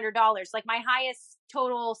 $1,400. My highest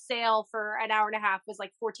total sale for an hour and a half was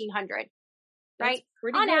 $1,400. Right?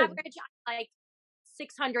 On good. Average,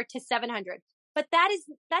 600 to 700. But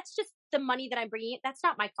that's just the money that I'm bringing in. That's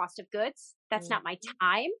not my cost of goods. That's not my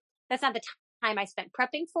time. That's not the time I spent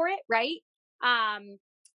prepping for it. Right? And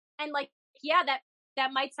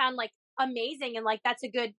that might sound amazing and that's a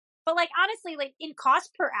good, but honestly, in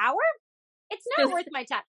cost per hour, it's not worth my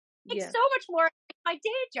time. It's so much more like my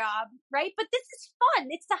day job, right? But this is fun.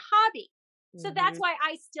 It's a hobby. So that's why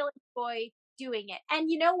I still enjoy doing it. And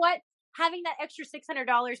you know what? Having that extra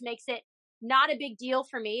 $600 makes it not a big deal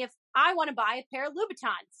for me if I want to buy a pair of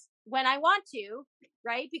Louboutins when I want to,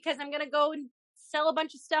 right? Because I'm going to go and sell a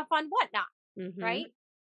bunch of stuff on Whatnot, right?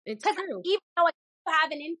 It's true. Even though I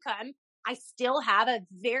have an income, I still have a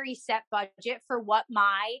very set budget for what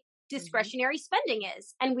my discretionary spending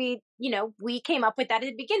is. And we came up with that at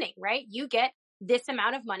the beginning, right? You get this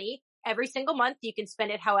amount of money every single month. You can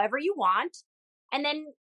spend it however you want. And then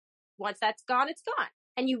once that's gone, it's gone.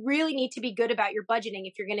 And you really need to be good about your budgeting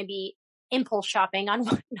if you're going to be impulse shopping on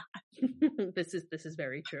Whatnot. This is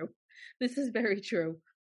very true. This is very true.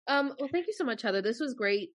 Well, thank you so much, Heather. This was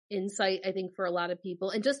great insight, I think, for a lot of people.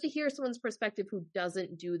 And just to hear someone's perspective who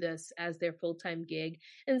doesn't do this as their full-time gig,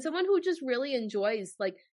 and someone who just really enjoys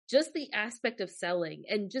like just the aspect of selling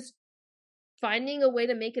and just finding a way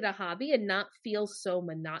to make it a hobby and not feel so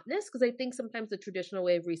monotonous. Because I think sometimes the traditional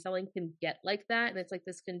way of reselling can get like that. And it's like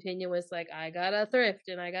this continuous, like, I got a thrift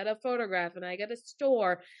and I got a photograph and I got a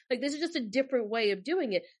store. Like, this is just a different way of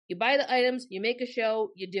doing it. You buy the items, you make a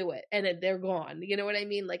show, you do it, and then they're gone. You know what I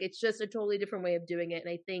mean? Like, it's just a totally different way of doing it.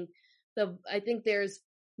 And I think there's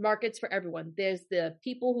markets for everyone. There's the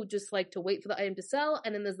people who just like to wait for the item to sell,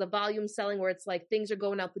 and then there's the volume selling where it's like things are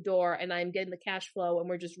going out the door and I'm getting the cash flow and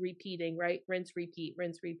we're just repeating, right? Rinse, repeat,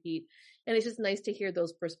 rinse, repeat. And it's just nice to hear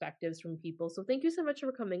those perspectives from people. So thank you so much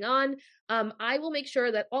for coming on. I will make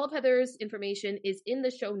sure that all of Heather's information is in the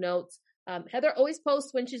show notes. Heather always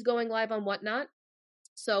posts when she's going live on Whatnot,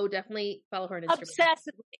 so definitely follow her on Instagram.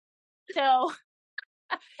 Obsessively. So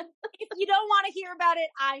if you don't want to hear about it,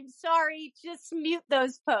 I'm sorry. Just mute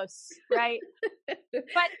those posts, right? But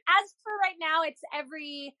as for right now, it's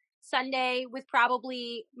every Sunday with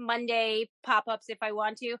probably Monday pop-ups if I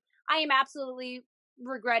want to. I am absolutely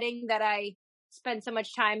regretting that I spend so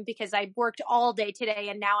much time because I worked all day today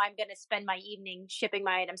and now I'm going to spend my evening shipping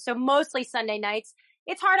my items. So mostly Sunday nights.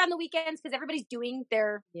 It's hard on the weekends because everybody's doing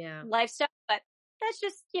their live stuff, but that's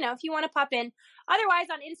just, if you want to pop in. Otherwise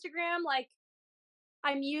on Instagram, like,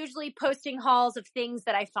 I'm usually posting hauls of things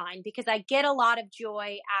that I find because I get a lot of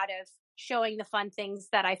joy out of showing the fun things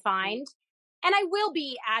that I find. And I will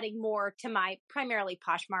be adding more to my primarily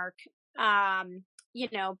Poshmark,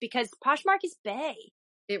 because Poshmark is bae.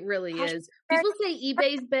 It really is. People say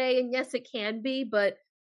eBay's bae, and yes, it can be, but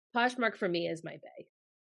Poshmark for me is my bae.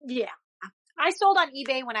 Yeah. I sold on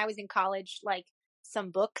eBay when I was in college, like some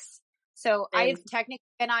books. So I've technically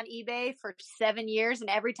been on eBay for 7 years, and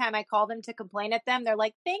every time I call them to complain at them, they're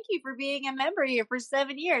like, "Thank you for being a member here for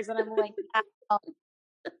 7 years." And I'm like,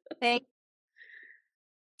 thank you.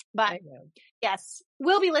 But yes,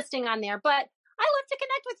 we'll be listing on there, but I love to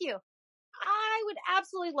connect with you. I would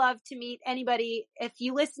absolutely love to meet anybody. If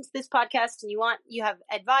you listen to this podcast and you have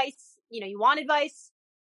advice, you want advice.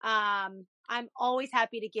 I'm always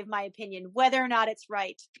happy to give my opinion, whether or not it's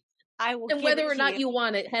right. I will. And whether or not you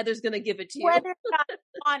want it, Heather's going to give it to you. Whether or not you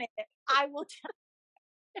want it, I will.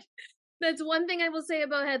 That's one thing I will say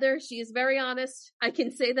about Heather. She is very honest. I can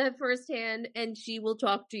say that firsthand, and she will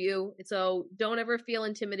talk to you. So don't ever feel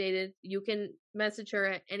intimidated. You can message her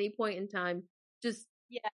at any point in time. Just,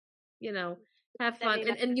 have fun.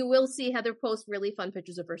 And you will see Heather post really fun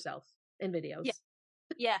pictures of herself in videos.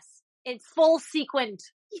 Yes. It's full sequined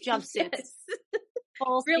jumpsuits. Yes.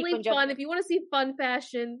 Really fun. Jumpsuit. If you want to see fun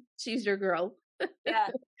fashion, she's your girl. Yeah.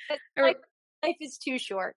 Life is too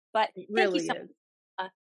short, but it really thank you so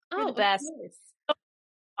much. You're the best. So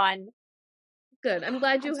fun. Good. I'm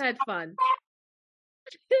glad you had fun.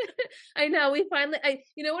 I know. You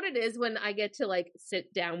know what it is when I get to like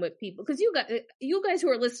sit down with people, because you guys who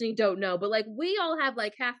are listening don't know, but like we all have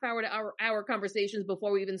like half hour to hour conversations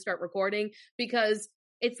before we even start recording, because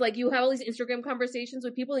it's like you have all these Instagram conversations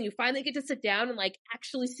with people and you finally get to sit down and like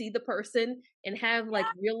actually see the person and have like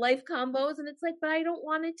real life combos. And it's like, but I don't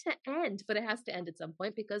want it to end, but it has to end at some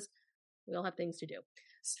point because we all have things to do.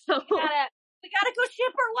 So we gotta go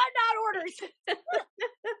ship our Whatnot orders.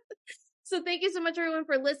 So thank you so much, everyone,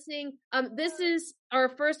 for listening. This is our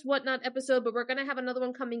first Whatnot episode, but we're going to have another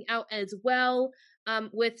one coming out as well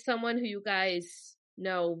with someone who you guys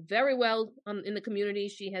know very well in the community.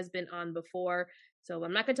 She has been on before. So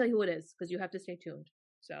I'm not going to tell you who it is because you have to stay tuned.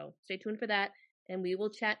 So stay tuned for that. And we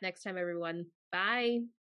will chat next time, everyone. Bye.